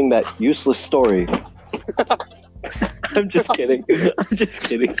reading that useless story. I'm just kidding. I'm just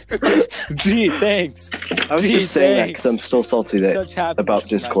kidding. Gee, thanks. I was Gee, just saying that thanks. because I'm still salty that Such happiness about in my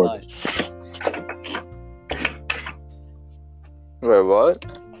Discord. life. Wait,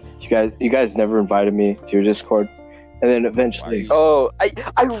 what? You guys never invited me to your Discord, and then eventually, Oh, I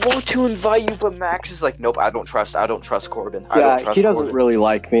want to invite you, but Max is like, nope, I don't trust Corbin. I don't yeah, trust he doesn't Corbin. really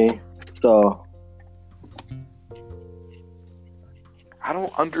like me, so I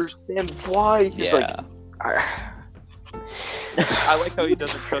don't understand why. He's like, I like how he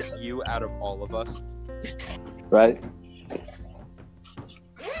doesn't trust you out of all of us. right?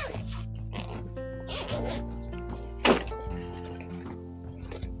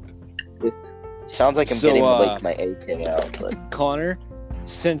 sounds like I'm So, getting like my AK out. But Connor,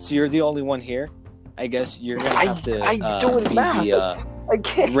 since you're the only one here, I guess you're gonna have to I doing be math. the I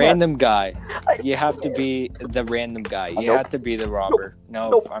can't. random guy. I- You have to be the random guy. You Nope. have to be the robber. No,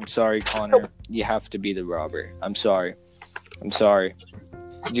 Nope. I'm sorry, Connor. You have to be the robber. I'm sorry.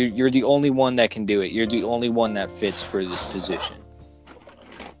 You're the only one that can do it. You're the only one that fits for this position.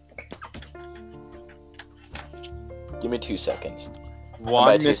 Give me 2 seconds. One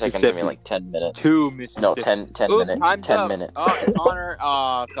By 2 Mississippi. seconds, I mean like 10 minutes. Two Mississippi. No, 10 Ooh, minutes. time's 10 up. minutes. Connor.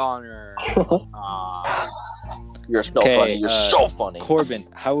 Connor. You're so Okay, funny. You're so funny. Corbin,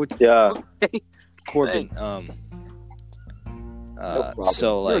 how would Yeah. Corbin? No problem. So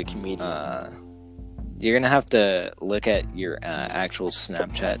You're a like, comedian. you're gonna have to look at your actual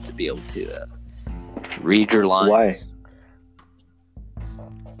Snapchat to be able to read your lines. Why?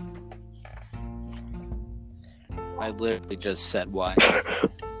 I literally just said why.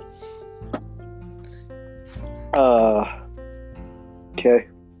 Okay.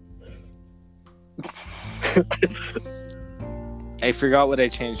 I forgot what I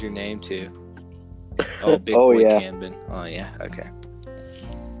changed your name to. Oh, Big Oh, Boy yeah. Camden. Oh yeah. Okay.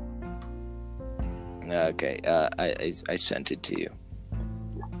 Okay. I sent it to you.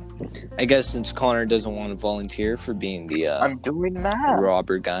 I guess since Connor doesn't want to volunteer for being the I'm doing math.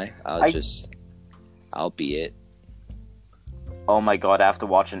 robber guy, I'll be it. Oh my god, I have to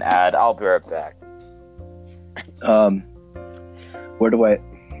watch an ad. I'll be right back. Where do I?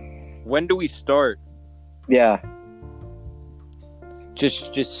 When do we start? Yeah.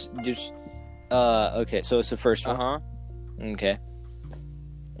 Just. Okay. So it's the first one. Uh-huh. Okay.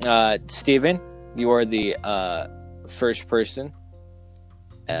 Steven, you are the first person.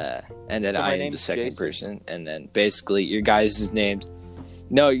 And then So my I am the name's second Jason? person. And then basically your guys' names.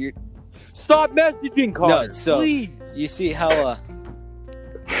 No, you're. Stop messaging, Connor. No, so please. you see how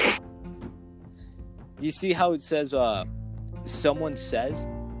it says someone says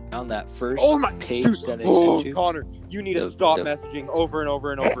on that first Oh my page dude. that I Oh, sent you. Connor, you need to The- stop the- messaging over and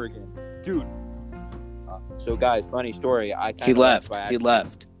over and over again, dude. So, guys, funny story. I kinda He left. by He accident.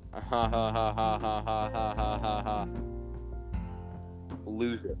 left. Ha ha ha ha ha ha ha ha ha.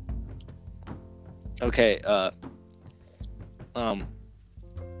 Loser. Okay.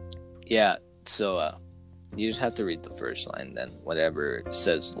 Yeah. So you just have to read the first line, then whatever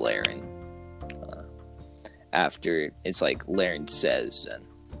says Laren. After it's like Laren says, and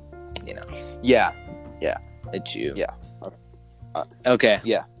Yeah. it's you. Yeah. Okay.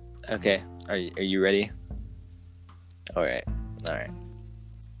 Yeah. Okay. Are you ready? All right.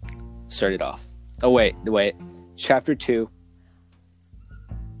 Start it off. Oh wait. Chapter 2.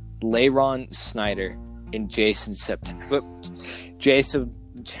 Layron Snyder and Jason September.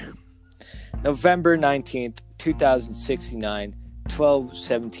 November 19th, 2069,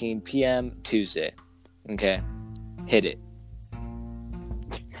 12:17 p.m. Tuesday. Okay. Hit it.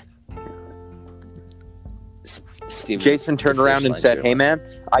 Steven, Jason turned the around first and line's said, your "Hey, line. man,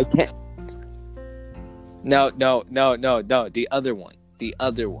 I can't." No. The other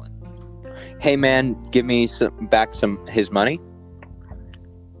one. Hey, man, give me back his money.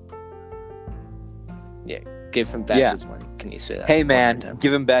 Give him back Yeah. his money. Can you say that? Hey, one more man, time?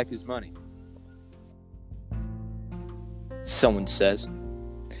 give him back his money. Someone says,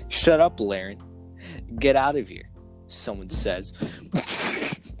 "Shut up, Laren. Get out of here." Someone says,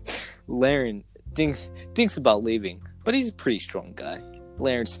 Laren thinks about leaving, but he's a pretty strong guy.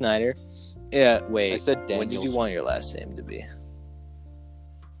 Laren Snyder. Yeah, I wait. said What did Daniels. you want your last name to be?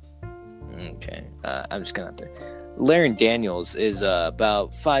 Okay, I'm just gonna have to. Laren Daniels is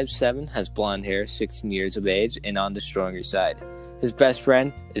about 5'7", has blonde hair, 16 years of age, and on the stronger side. His best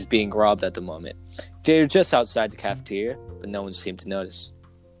friend is being robbed at the moment. They're just outside the cafeteria, but no one seemed to notice.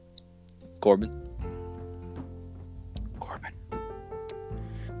 Corbin.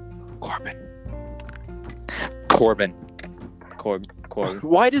 Corbin.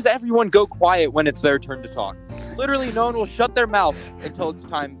 Why does everyone go quiet when it's their turn to talk? Literally, no one will shut their mouth until it's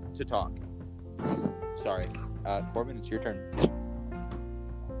time to talk. Sorry. Corbin, it's your turn.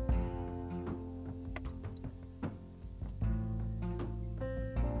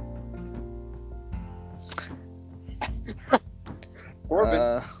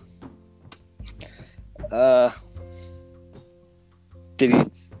 Corbin. Did he?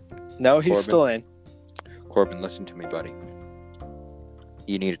 No, he's Corbin. still in. Corbin, listen to me, buddy.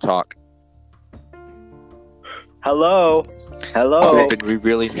 You need to talk. Hello. Corbin, we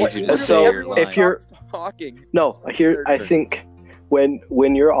really need you to So, say your line. if you're talking, no, here I think when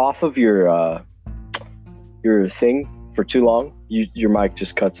you're off of your thing for too long, your mic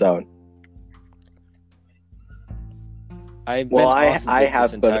just cuts out. I've been Well, off I of it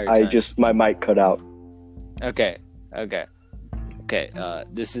this have, but entire I time. just my mic cut out. Okay.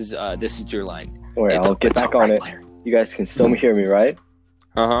 This is your line. All right, I'll get back on it. You guys can still hear me, right?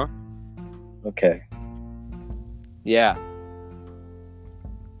 Uh-huh. Okay. Yeah.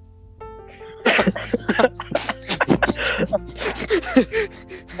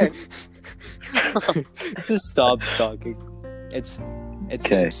 Just stop talking. It's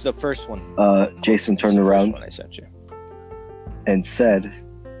Okay. it's the first one. Jason It's turned the first around. one I sent you. and said,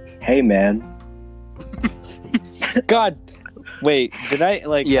 "Hey, man." God, wait, did I I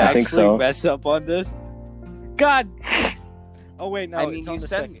think actually so. mess up on this? God. Oh wait, no, I mean, it's on you the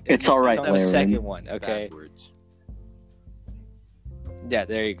said second. It's all right, It's on the Larry. second one. Okay. Backwards. Yeah,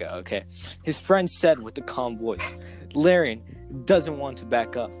 there you go. Okay. His friend said with a calm voice, Larian doesn't want to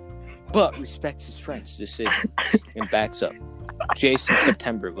back up, but respects his friend's decision and backs up. Jason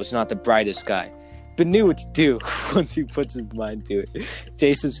September was not the brightest guy, but knew what to do once he puts his mind to it.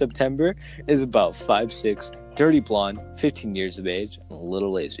 Jason September is about 5'6", dirty blonde, 15 years of age, and a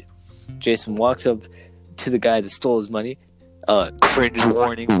little lazy. Jason walks up to the guy that stole his money. Cringe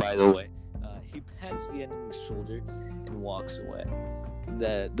warning, by the way. He pats the enemy's shoulder and walks away.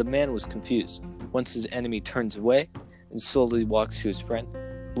 The man was confused. Once his enemy turns away and slowly walks to his friend,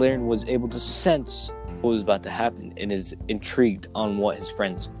 Laren was able to sense what was about to happen and is intrigued on what his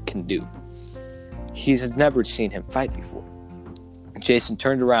friends can do. He has never seen him fight before. Jason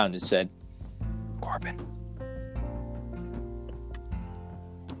turned around and said,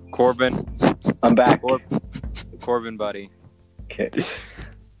 Corbin, I'm back. Corbin, buddy. Okay.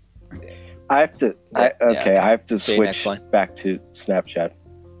 I have to. I have to Say next switch line. back to Snapchat.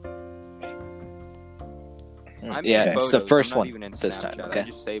 I'm yeah, in it's photos. the first I'm not one even in this time. Snapchat. Okay. I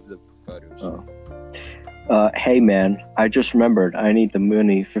just saved the photos. Oh. Hey man, I just remembered I need the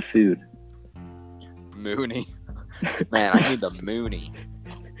money for food. Mooney. Man, I need the Mooney.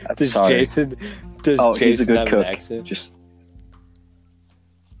 Does Sorry. Jason He's a Jason good have cook. an accent? Just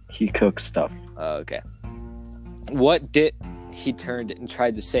he cooks stuff. Okay. What did he turned and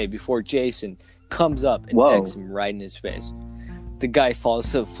tried to say before Jason comes up and Whoa. decks him right in his face? The guy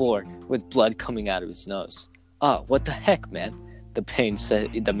falls to the floor with blood coming out of his nose. What the heck, man?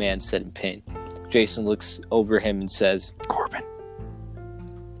 The man said in pain. Jason looks over him and says, Corbin.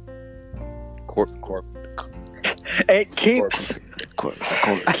 It keeps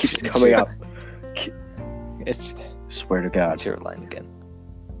coming up. It's Swear to God, it's your line again.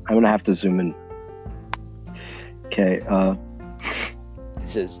 I'm gonna have to zoom in. Okay. It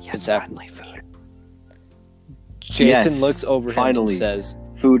says, Yes, it's after finally food. Jason Yes, looks over him finally. and says,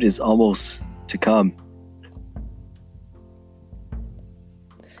 Food is almost to come.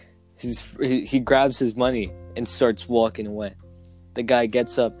 he grabs his money and starts walking away. The guy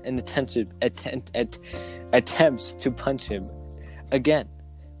gets up and attempts to punch him again.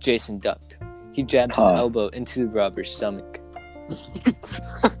 Jason ducked. He jabs his elbow into the robber's stomach.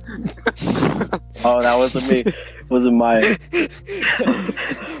 Oh, that wasn't me. It wasn't my.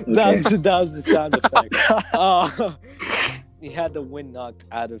 That was the sound effect. He had the wind knocked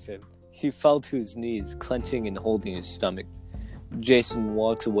out of him. He fell to his knees, clenching and holding his stomach. Jason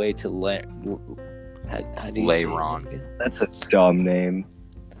walks away to how do you say it Layron. again? That's a dumb name.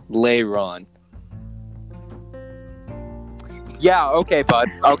 Layron. Yeah, okay, bud.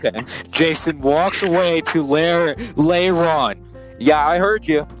 Okay. Jason walks away to Layron. Yeah, I heard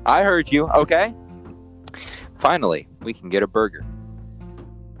you. Okay. Finally, we can get a burger.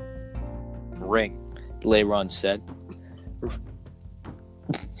 Ring. Layron said.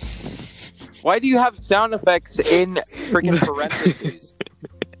 Why do you have sound effects in freaking parentheses?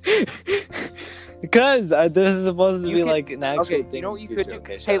 Because this is supposed to You be could- like an actual Okay, thing. you know what you could do?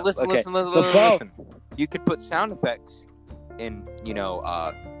 Okay, shut Hey, up. listen, Okay. listen. The bow. You could put sound effects in,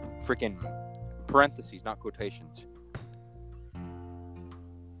 freaking parentheses, not quotations.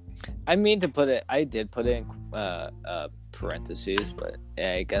 I did put it in parentheses, but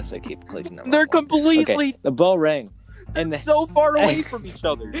yeah, I guess I keep clicking them. They're completely Okay, the bell rang. And so far away from each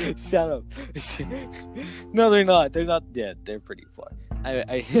other. shut up. No, they're not. They're not. Yeah, they're pretty far.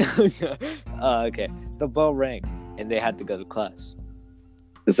 Okay. The bell rang, and they had to go to class.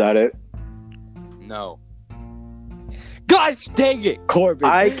 Is that it? No. Gosh dang it, Corbin!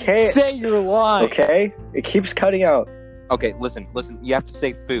 I can't. Say your line. Okay, it keeps cutting out. Okay, listen. You have to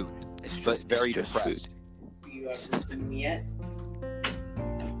say food, but very just depressed. You haven't spoken yet?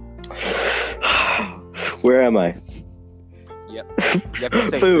 Where am I? You have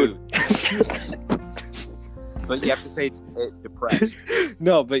to say Food. But you have to say depressed.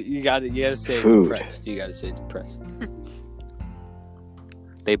 No, but you gotta say Food. depressed. You gotta say depressed.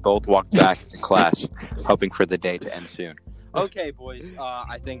 They both walked back to class, hoping for the day to end soon. Okay, boys.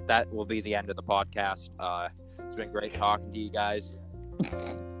 I think that will be the end of the podcast. It's been great talking to you guys.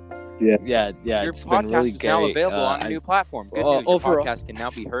 Yeah. Your It's been podcast really is now great. available on a new platform. Good news. Your overall- podcast can now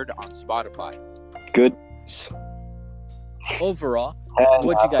be heard on Spotify. Good. Overall, 10 what do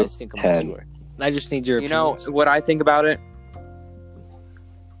you out guys of think of my 10. score? I just need your You know opinions. what I think about it?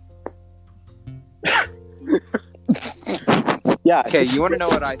 Yeah. Okay, you want to know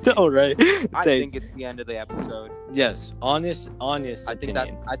what I think? All right. I think it's the end of the episode. Yes, honest I think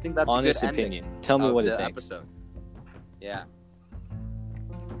opinion. that's Honest a good opinion. Tell me of what the it thinks. episode. Yeah.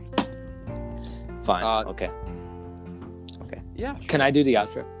 Fine. Uh, Okay. Yeah. Can I do the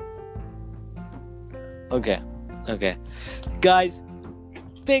outro? Okay. Guys,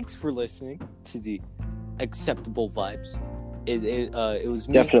 thanks for listening to the Acceptable Vibes. It was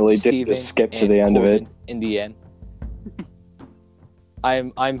me, Definitely did Steven, just skip to and the end of it. Corbin in the end.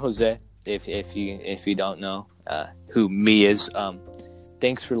 I'm Jose. If you don't know who me is,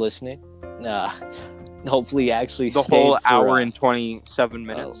 thanks for listening. Hopefully, you actually The stayed whole for, hour and 27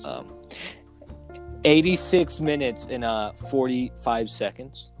 minutes. 86 minutes and 45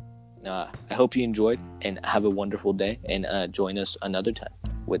 seconds. I hope you enjoyed and have a wonderful day. And join us another time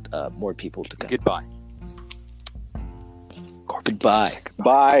with more people to come. Goodbye. Goodbye.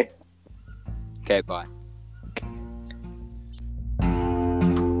 Bye. Okay, bye.